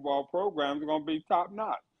basketball programs are going to be top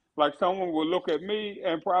notch. Like someone will look at me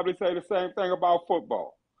and probably say the same thing about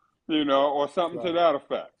football, or something to that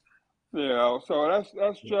effect. So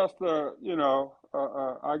that's just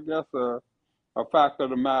I guess a fact of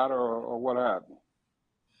the matter or what have you.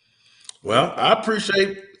 Well, I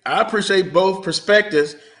appreciate both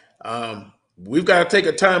perspectives. We've got to take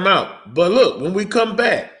a time out. But look, when we come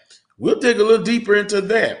back, we'll dig a little deeper into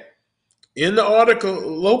that. In the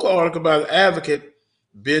local article by the Advocate,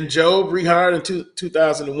 Ben Jobe rehired in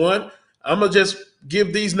 2001. I'm going to just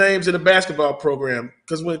give these names in the basketball program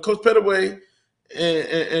because when Coach Pettaway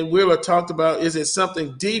and Wheeler talked about is it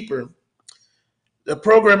something deeper, the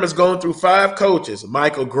program has gone through 5 coaches.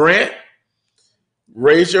 Michael Grant,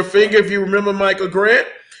 raise your finger if you remember Michael Grant.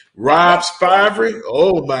 Rob Spivery,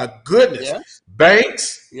 oh my goodness. Yes.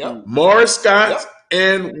 Banks, Yep. Morris Scott,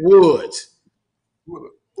 and Woods.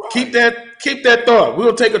 Keep that thought.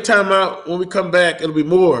 We'll take a time out. When we come back, it'll be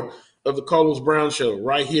more of the Carlos Brown Show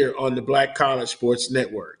right here on the Black College Sports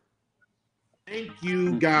Network. Thank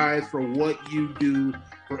you guys for what you do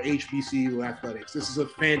for HBCU athletics. This is a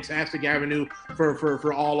fantastic avenue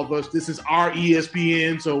for all of us. This is our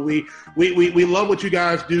ESPN, so we love what you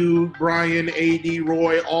guys do. Brian, AD,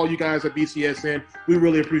 Roy, all you guys at BCSN. We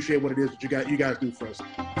really appreciate what it is that you guys do for us.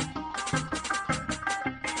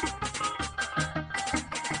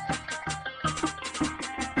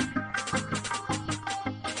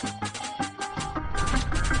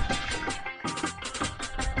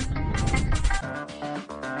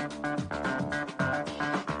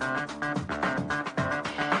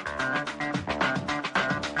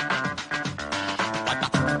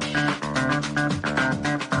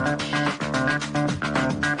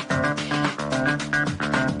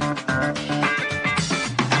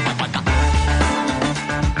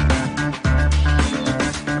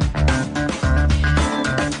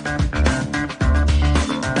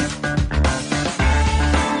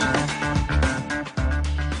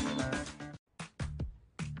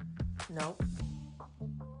 Nope.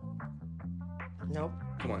 Nope.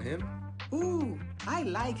 Come on, him? Ooh, I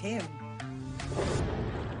like him.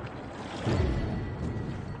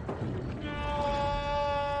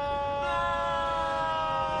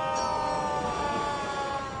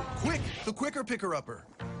 Quick, the quicker picker-upper.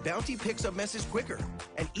 Bounty picks up messes quicker,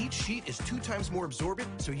 and each sheet is 2 times more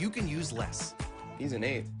absorbent, so you can use less. He's an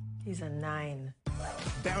 8. He's a 9.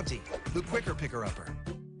 Bounty, the quicker picker-upper.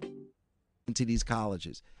 Into these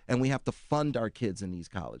colleges, and we have to fund our kids in these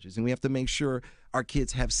colleges, and we have to make sure our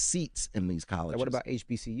kids have seats in these colleges. Now, what about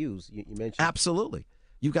HBCUs? You mentioned absolutely.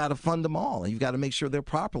 You got to fund them all, and you've got to make sure they're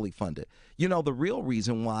properly funded. The real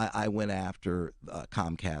reason why I went after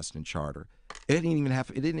Comcast and Charter, it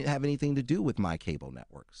didn't have anything to do with my cable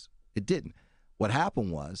networks. It didn't. What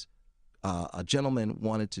happened was a gentleman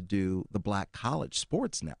wanted to do the Black College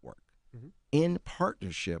Sports Network in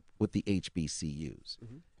partnership with the HBCUs.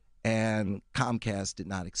 And Comcast did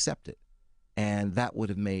not accept it. And that would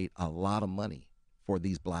have made a lot of money for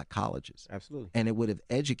these black colleges. Absolutely. And it would have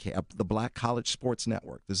educated the Black College Sports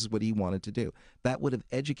Network. This is what he wanted to do. That would have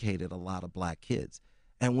educated a lot of black kids.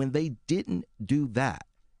 And when they didn't do that,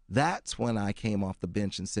 that's when I came off the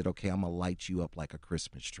bench and said, okay, I'm going to light you up like a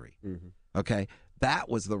Christmas tree. Okay? That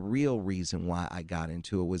was the real reason why I got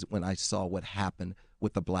into it, was when I saw what happened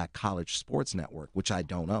with the Black College Sports Network, which I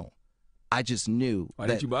don't own. I just knew. Why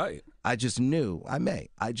didn't you buy it? I just knew.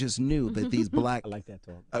 I just knew that these black. I like that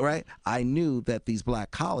talk. Right? I knew that these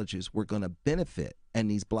black colleges were going to benefit, and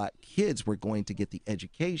these black kids were going to get the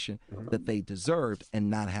education that they deserved and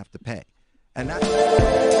not have to pay. And that's.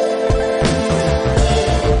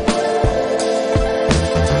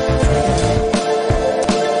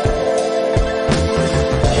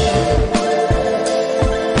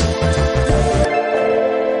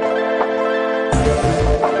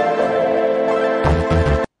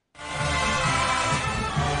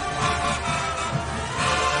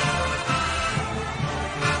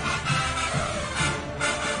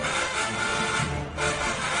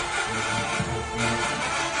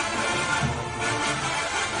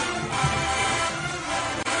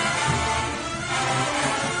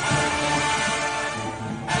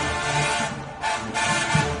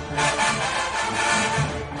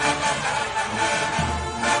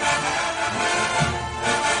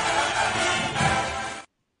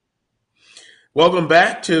 Welcome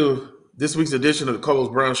back to this week's edition of the Carlos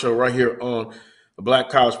Brown Show right here on the Black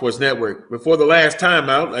College Sports Network. Before the last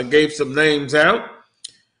timeout, I gave some names out.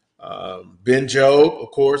 Ben Jobe,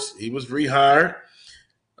 of course, he was rehired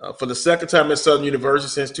for the second time at Southern University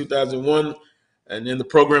since 2001. And then the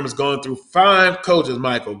program has gone through 5 coaches: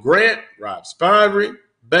 Michael Grant, Rob Spivey,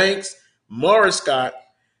 Banks, Morris Scott,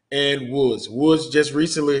 and Woods. Woods just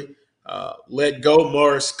recently let go.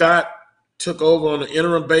 Morris Scott took over on an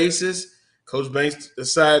interim basis. Coach Banks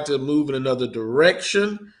decided to move in another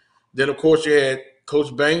direction. Then, of course, you had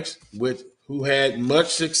Coach Banks, who had much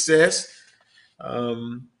success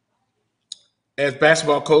as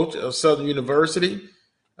basketball coach of Southern University.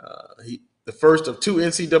 The first of 2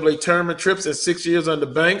 NCAA tournament trips in 6 years under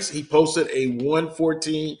Banks. He posted a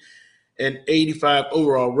 114-85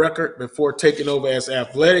 overall record before taking over as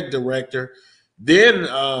athletic director. Then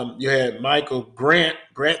you had Michael Grant.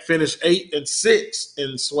 Grant finished 8-6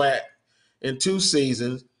 in SWAC in 2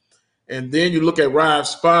 seasons. And then you look at Rob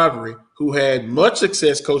Spivey, who had much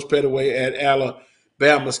success, Coach Pettaway, at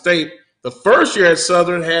Alabama State. The first year at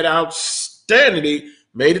Southern had outstanding. He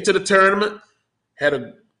made it to the tournament, had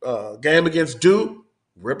a game against Duke,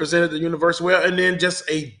 represented the university well, and then just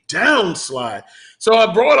a downslide. So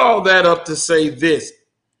I brought all that up to say this.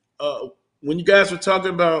 When you guys were talking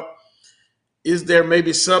about, is there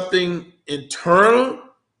maybe something internal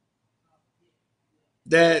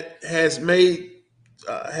that has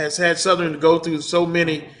had Southern to go through so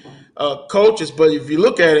many coaches? But if you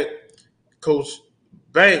look at it, Coach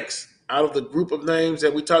Banks, out of the group of names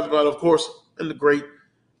that we talked about, of course, and the great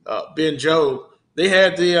Ben Jobe, they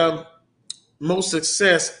had the most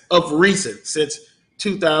success of recent since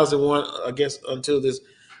 2001, I guess, until this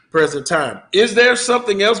present time. Is there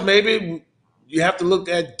something else maybe you have to look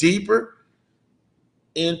at deeper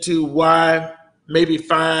into why maybe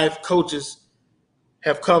 5 coaches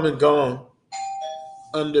have come and gone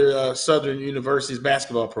under Southern University's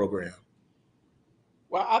basketball program?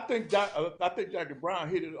 Well, I think Dr. Brown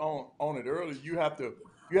hit it on it earlier. You have to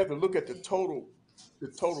look at the total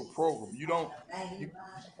program.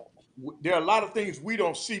 There are a lot of things we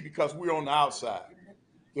don't see because we're on the outside.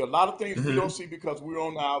 There are a lot of things we don't see because we're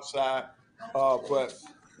on the outside. But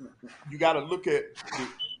you got to look at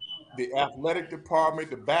the athletic department,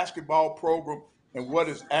 the basketball program, and what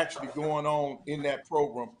is actually going on in that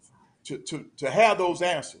program to have those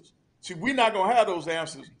answers. See, we're not going to have those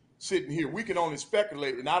answers sitting here. We can only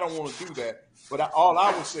speculate, and I don't want to do that. But all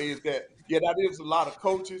I would say is that, that is a lot of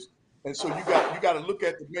coaches. And so you got to look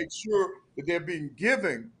at to make sure that they're being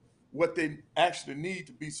given what they actually need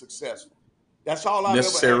to be successful. That's all I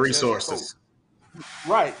necessary resources.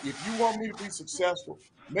 Right. If you want me to be successful,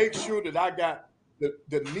 make sure that I got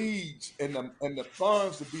the needs and the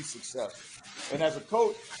funds to be successful. And as a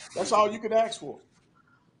coach, that's all you can ask for.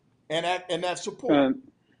 And that support.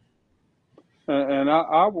 And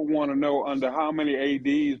I would want to know under how many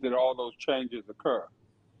ADs did all those changes occur?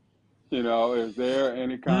 Is there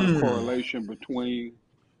any kind of correlation between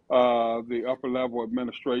the upper level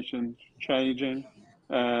administrations changing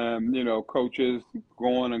and, coaches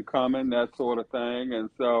going and coming, that sort of thing? And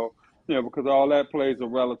so, because all that plays a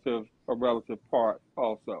relative part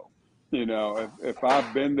also. If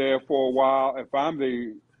I've been there for a while,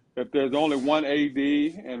 if there's only one AD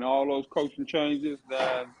and all those coaching changes,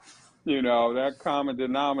 then, that common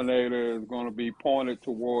denominator is going to be pointed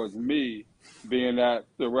towards me being that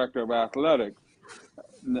director of athletics,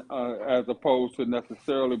 as opposed to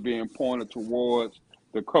necessarily being pointed towards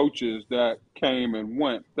the coaches that came and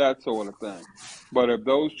went, that sort of thing. But if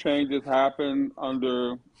those changes happen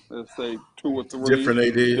under, let's say, 2 or 3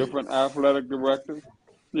 different athletic directors,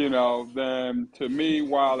 then to me,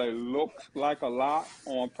 while it looks like a lot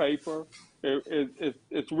on paper,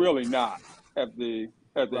 it's really not at the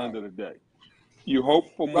end of the day. You hope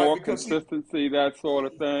for more consistency, that sort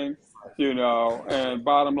of thing, and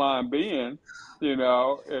bottom line being,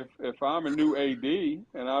 if I'm a new AD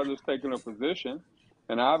and I've just taken a position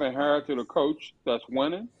and I've inherited a coach that's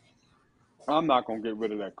winning, I'm not going to get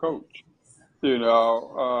rid of that coach.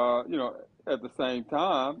 At the same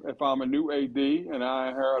time, if I'm a new AD and I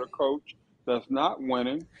inherit a coach that's not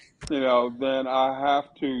winning, then I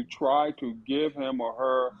have to try to give him or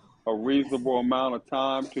her a reasonable amount of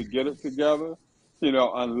time to get it together,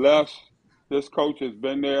 unless this coach has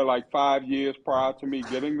been there like 5 years prior to me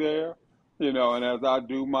getting there, and as I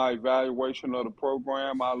do my evaluation of the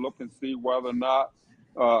program, I look and see whether or not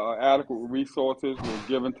adequate resources were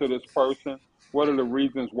given to this person. What are the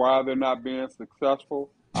reasons why they're not being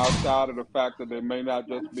successful outside of the fact that they may not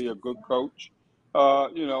just be a good coach?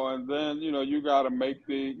 And then, you got to make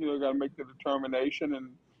the determination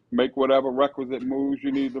and make whatever requisite moves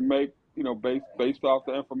you need to make, based off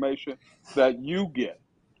the information that you get.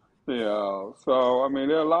 So I mean,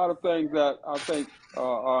 there are a lot of things that I think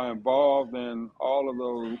are involved in all of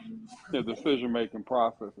those decision-making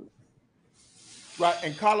processes. Right,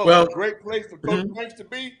 and Carlos, Well, a great place for Coach Banks to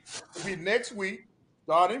be next week,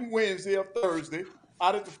 starting Wednesday or Thursday,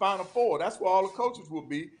 out at the Final Four. That's where all the coaches will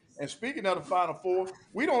be. And speaking of the Final Four,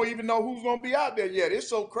 we don't even know who's going to be out there yet. It's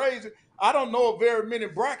so crazy. I don't know of very many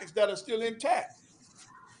brackets that are still intact.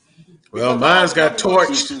 Well, mine's got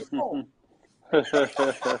torched.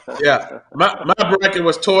 Yeah, my bracket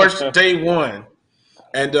was torched day one.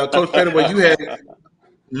 And Coach Pettaway, you had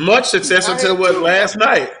much success until last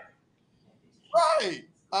night. Right.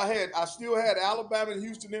 I still had Alabama and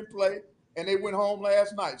Houston in play, and they went home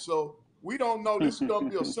last night. So we don't know. This is going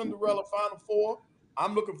to be a Cinderella Final Four.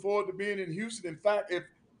 I'm looking forward to being in Houston. In fact,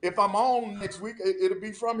 if I'm on next week, it'll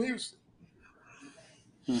be from Houston.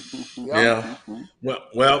 Yeah.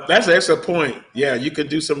 Well, that's an excellent point. Yeah, you can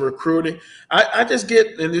do some recruiting. I just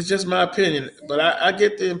get, and it's just my opinion, but I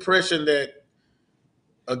get the impression that,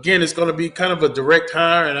 again, it's going to be kind of a direct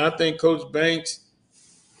hire, and I think Coach Banks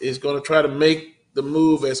is going to try to make the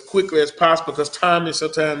move as quickly as possible because timing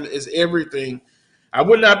sometimes is everything. I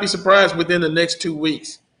would not be surprised within the next 2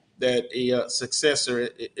 weeks that a successor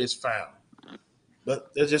is found.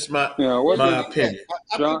 But that's just my opinion.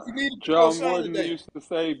 John Wooden used to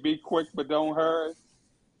say, "Be quick but don't hurry."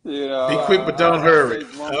 Be quick but don't hurry.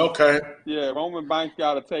 Okay. Yeah, Roman Banks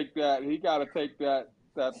got to take that. He got to take that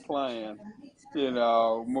plan.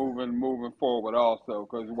 Moving forward also,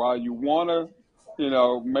 because while you want to,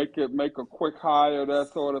 make a quick hire,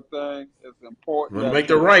 that sort of thing, it's important that make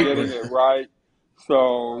the right getting it right.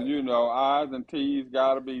 So, I's and T's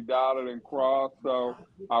got to be dotted and crossed. So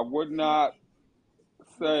I would not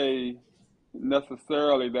say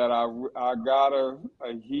necessarily that I gotta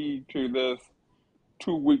adhere to this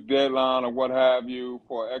 2-week deadline or what have you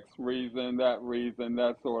for X reason,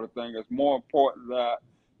 that sort of thing. It's more important that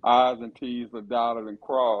I's and T's are dotted and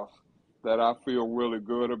crossed, that I feel really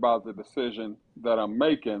good about the decision that I'm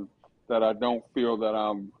making, that I don't feel that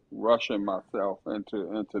I'm rushing myself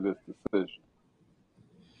into this decision.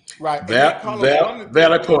 Right.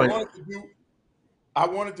 Valid point. I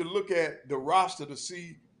wanted to look at the roster to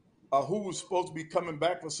see who was supposed to be coming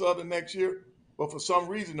back for Southern next year, but for some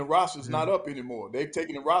reason the roster's not up anymore. They've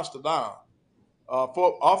taken the roster down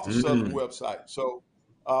off the Southern website. So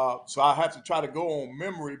I have to try to go on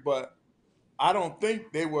memory, but I don't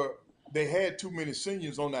think they had too many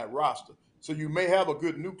seniors on that roster. So you may have a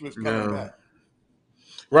good nucleus coming back.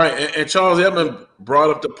 Right, and Charles Edmond brought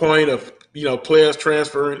up the point of players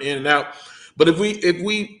transferring in and out. But if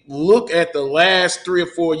we look at the last 3 or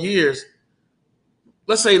 4 years,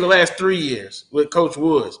 let's say the last 3 years with Coach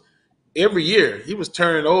Woods, every year he was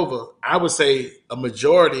turning over, I would say, a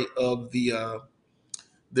majority of the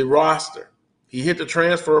roster. He hit the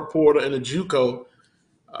transfer portal and the JUCO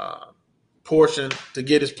portion to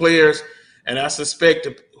get his players, and I suspect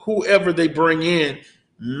whoever they bring in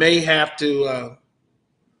may have to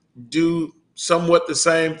do somewhat the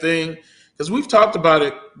same thing, because we've talked about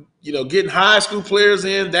it. Getting high school players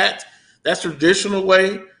in, that's traditional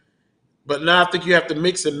way. But now I think you have to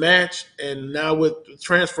mix and match. And now with the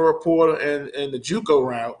transfer portal and the JUCO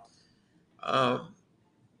route,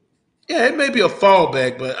 it may be a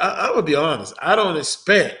fallback, but I would be honest. I don't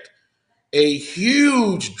expect a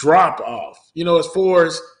huge drop-off, as far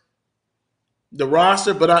as the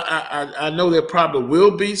roster. But I know there probably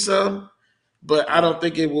will be some, but I don't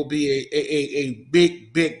think it will be a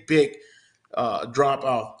big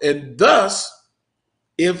drop-off. And thus,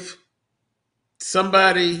 if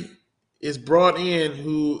somebody is brought in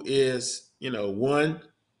who is, one,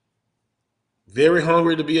 very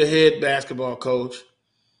hungry to be a head basketball coach,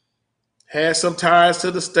 has some ties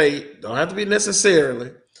to the state, don't have to be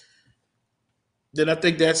necessarily, then I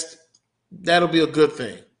think that'll be a good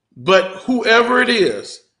thing. But whoever it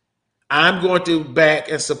is, I'm going to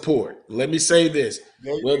back and support. Let me say this,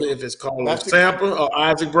 whether if it's Carlos Sample or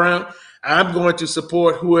Isaac Brown, I'm going to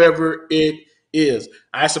support whoever it is.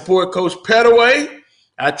 I support Coach Pettaway.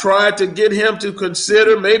 I tried to get him to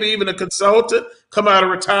consider maybe even a consultant, come out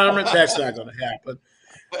of retirement. That's not going to happen.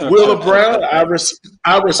 Willa Brown, I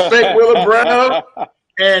respect Willa Brown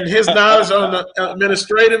and his knowledge on the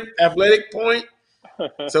administrative athletic point.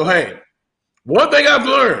 So, hey, one thing I've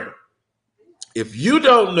learned, if you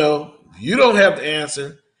don't know, you don't have the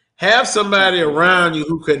answer, have somebody around you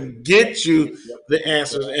who can get you the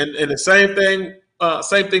answers. And the same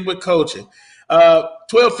thing with coaching.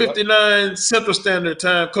 12:59 Central Standard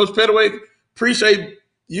Time. Coach Pettaway, appreciate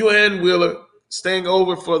you and Willer staying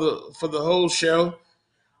over for the whole show.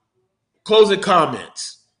 Closing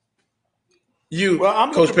comments. you,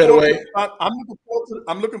 Well, Coach Pettaway.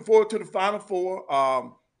 I'm looking forward to the Final Four.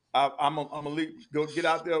 I'm gonna go get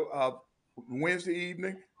out there Wednesday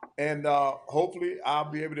evening, and hopefully I'll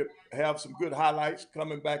be able to have some good highlights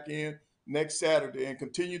coming back in next Saturday and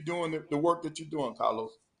continue doing the work that you're doing,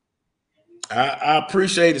 Carlos. I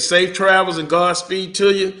appreciate it. Safe travels and Godspeed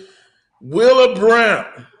to you. Willa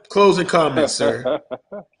Brown, closing comments, sir.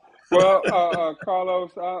 Well,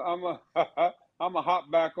 Carlos, I'm a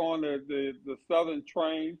hop back on the Southern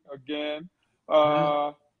train again.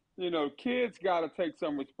 You know, kids got to take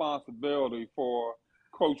some responsibility for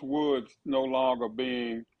Coach Woods no longer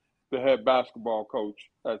being the head basketball coach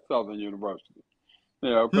at Southern University.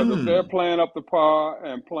 You know, because if they're playing up to par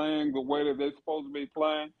and playing the way that they're supposed to be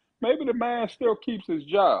playing, maybe the man still keeps his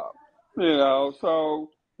job. You know,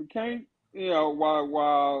 so we can't. You know,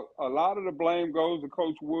 while a lot of the blame goes to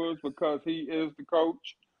Coach Woods because he is the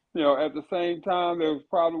coach, you know, at the same time, there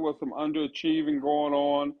probably was some underachieving going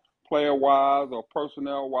on player-wise or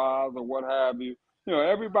personnel-wise or what have you. You know,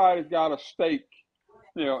 everybody's got a stake,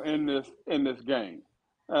 you know, in this game.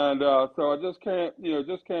 And so I just can't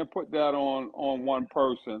put that on one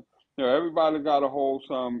person. You know, everybody's got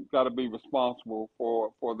to be responsible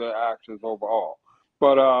for their actions overall.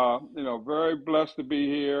 But, you know, very blessed to be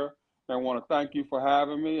here. I want to thank you for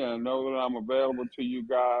having me and know that I'm available to you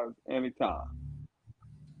guys anytime.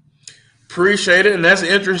 Appreciate it. And that's an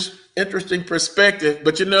interesting perspective.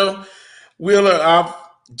 But, you know, Wheeler, I've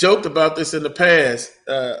joked about this in the past.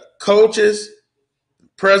 Coaches,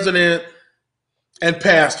 president, and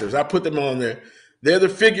pastors, I put them on there. They're the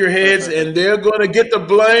figureheads, and they're going to get the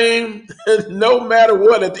blame no matter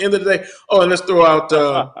what at the end of the day. Oh, and let's throw out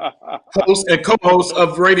hosts and co-hosts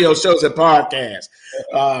of radio shows and podcasts.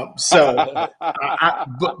 But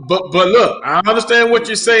look, I understand what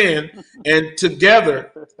you're saying. And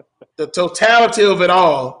together, the totality of it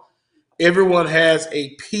all, everyone has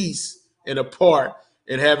a piece and a part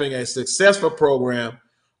in having a successful program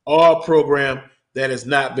or a program that has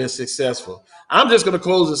not been successful. I'm just going to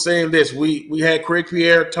close with saying this. We had Craig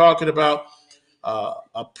Pierre talking about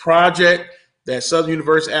a project that Southern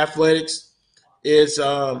University Athletics is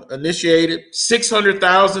initiated,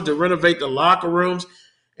 $600,000 to renovate the locker rooms.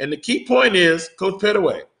 And the key point is, Coach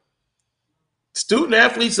Pettaway, student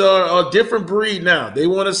athletes are a different breed now. They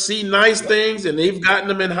want to see nice things, and they've gotten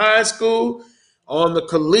them in high school. On the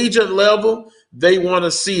collegiate level, they want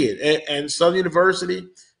to see it. And Southern University,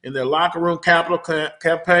 in their locker room capital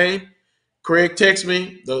campaign, Craig texted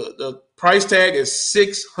me, the price tag is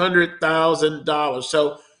 $600,000.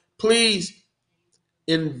 So please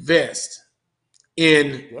invest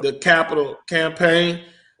in the capital campaign.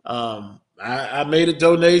 I made a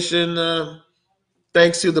donation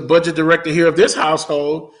thanks to the budget director here of this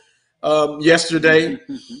household yesterday.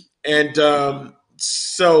 And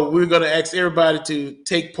so we're going to ask everybody to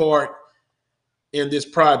take part in this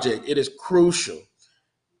project. It is crucial.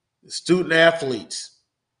 The student athletes,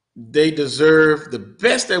 they deserve the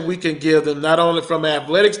best that we can give them, not only from an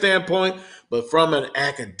athletic standpoint, but from an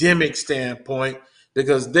academic standpoint,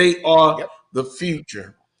 because they are the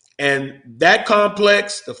future. And that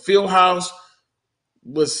complex, the field house,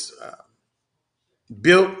 was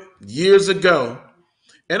built years ago.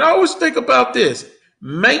 And I always think about this: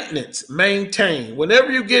 maintenance, maintain.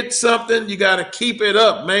 Whenever you get something, you got to keep it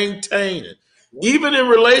up, maintain it. Even in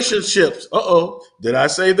relationships. Did I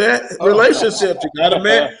say that? Relationships, you gotta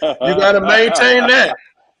maintain that.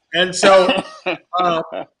 And so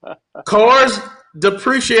cars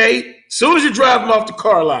depreciate as soon as you drive them off the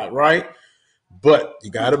car lot, right? But you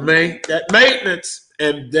gotta make that maintenance.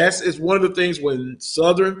 And is one of the things when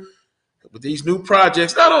Southern, with these new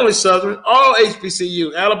projects, not only Southern, all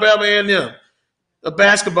HBCU, Alabama A&M, a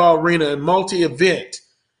basketball arena and multi-event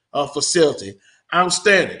facility.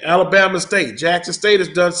 Outstanding. Alabama State, Jackson State has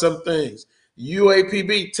done some things.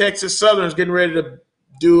 UAPB, Texas Southern is getting ready to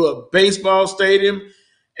do a baseball stadium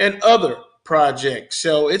and other projects.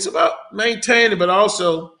 So it's about maintaining, but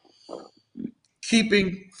also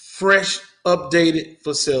keeping fresh, updated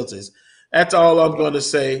facilities. That's all I'm going to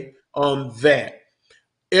say on that.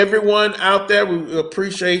 Everyone out there, we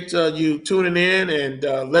appreciate you tuning in and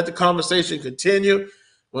let the conversation continue. I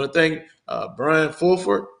want to thank Brian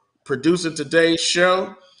Fulford, producing today's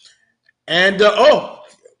show. And,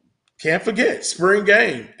 can't forget, spring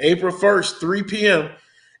game, April 1st, 3 p.m.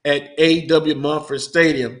 at A.W. Mumford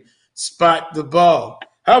Stadium. Spot the ball.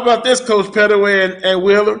 How about this, Coach Pettaway and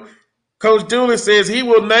Wheeler? Coach Dooley says he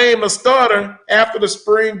will name a starter after the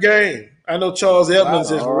spring game. I know Charles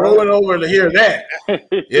Edmonds is rolling over to hear that.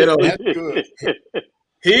 You know, That's good.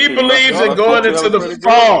 He believes in going into the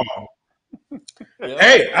fall.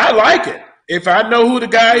 Hey, I like it. if I know who the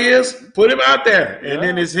guy is, put him out there, and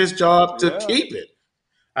then it's his job to keep it.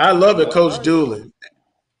 I love it, Coach Dooley,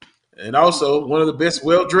 and also one of the best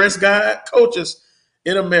well-dressed coaches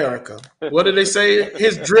in America. What did they say?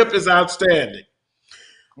 His drip is outstanding.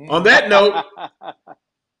 On that note,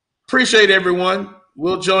 appreciate everyone.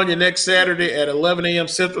 We'll join you next Saturday at 11 a.m.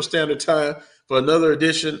 Central Standard Time for another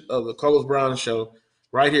edition of the Carlos Brown Show,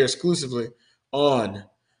 right here exclusively on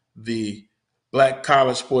the Black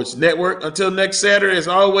College Sports Network. Until next Saturday, as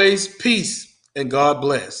always, peace and God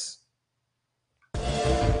bless.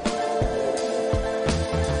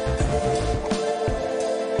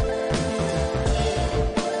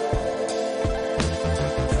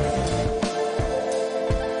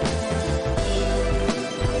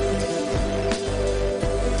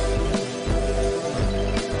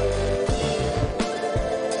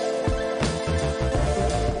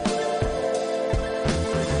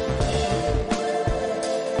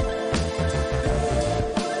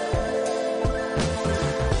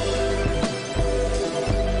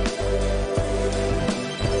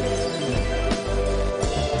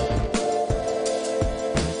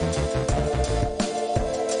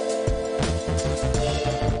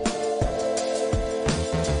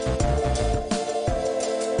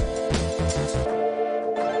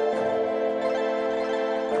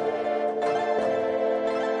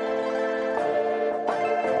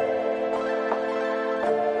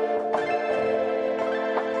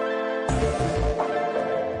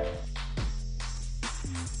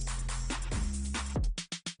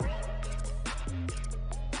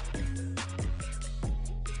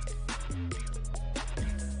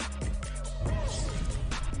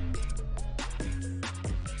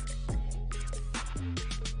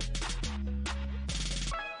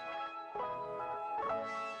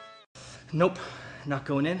 Nope, not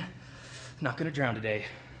going in. Not gonna drown today.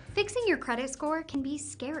 Fixing your credit score can be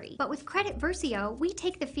scary, but with Credit Versio, we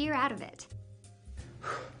take the fear out of it.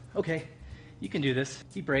 Okay, you can do this.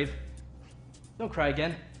 Be brave. Don't cry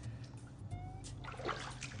again.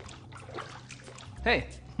 Hey,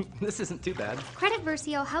 this isn't too bad. Credit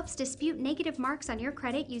Versio helps dispute negative marks on your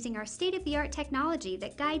credit using our state-of-the-art technology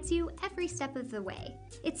that guides you every step of the way.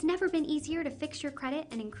 It's never been easier to fix your credit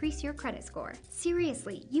and increase your credit score.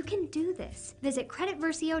 Seriously, you can do this. Visit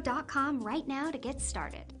creditversio.com right now to get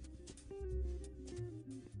started.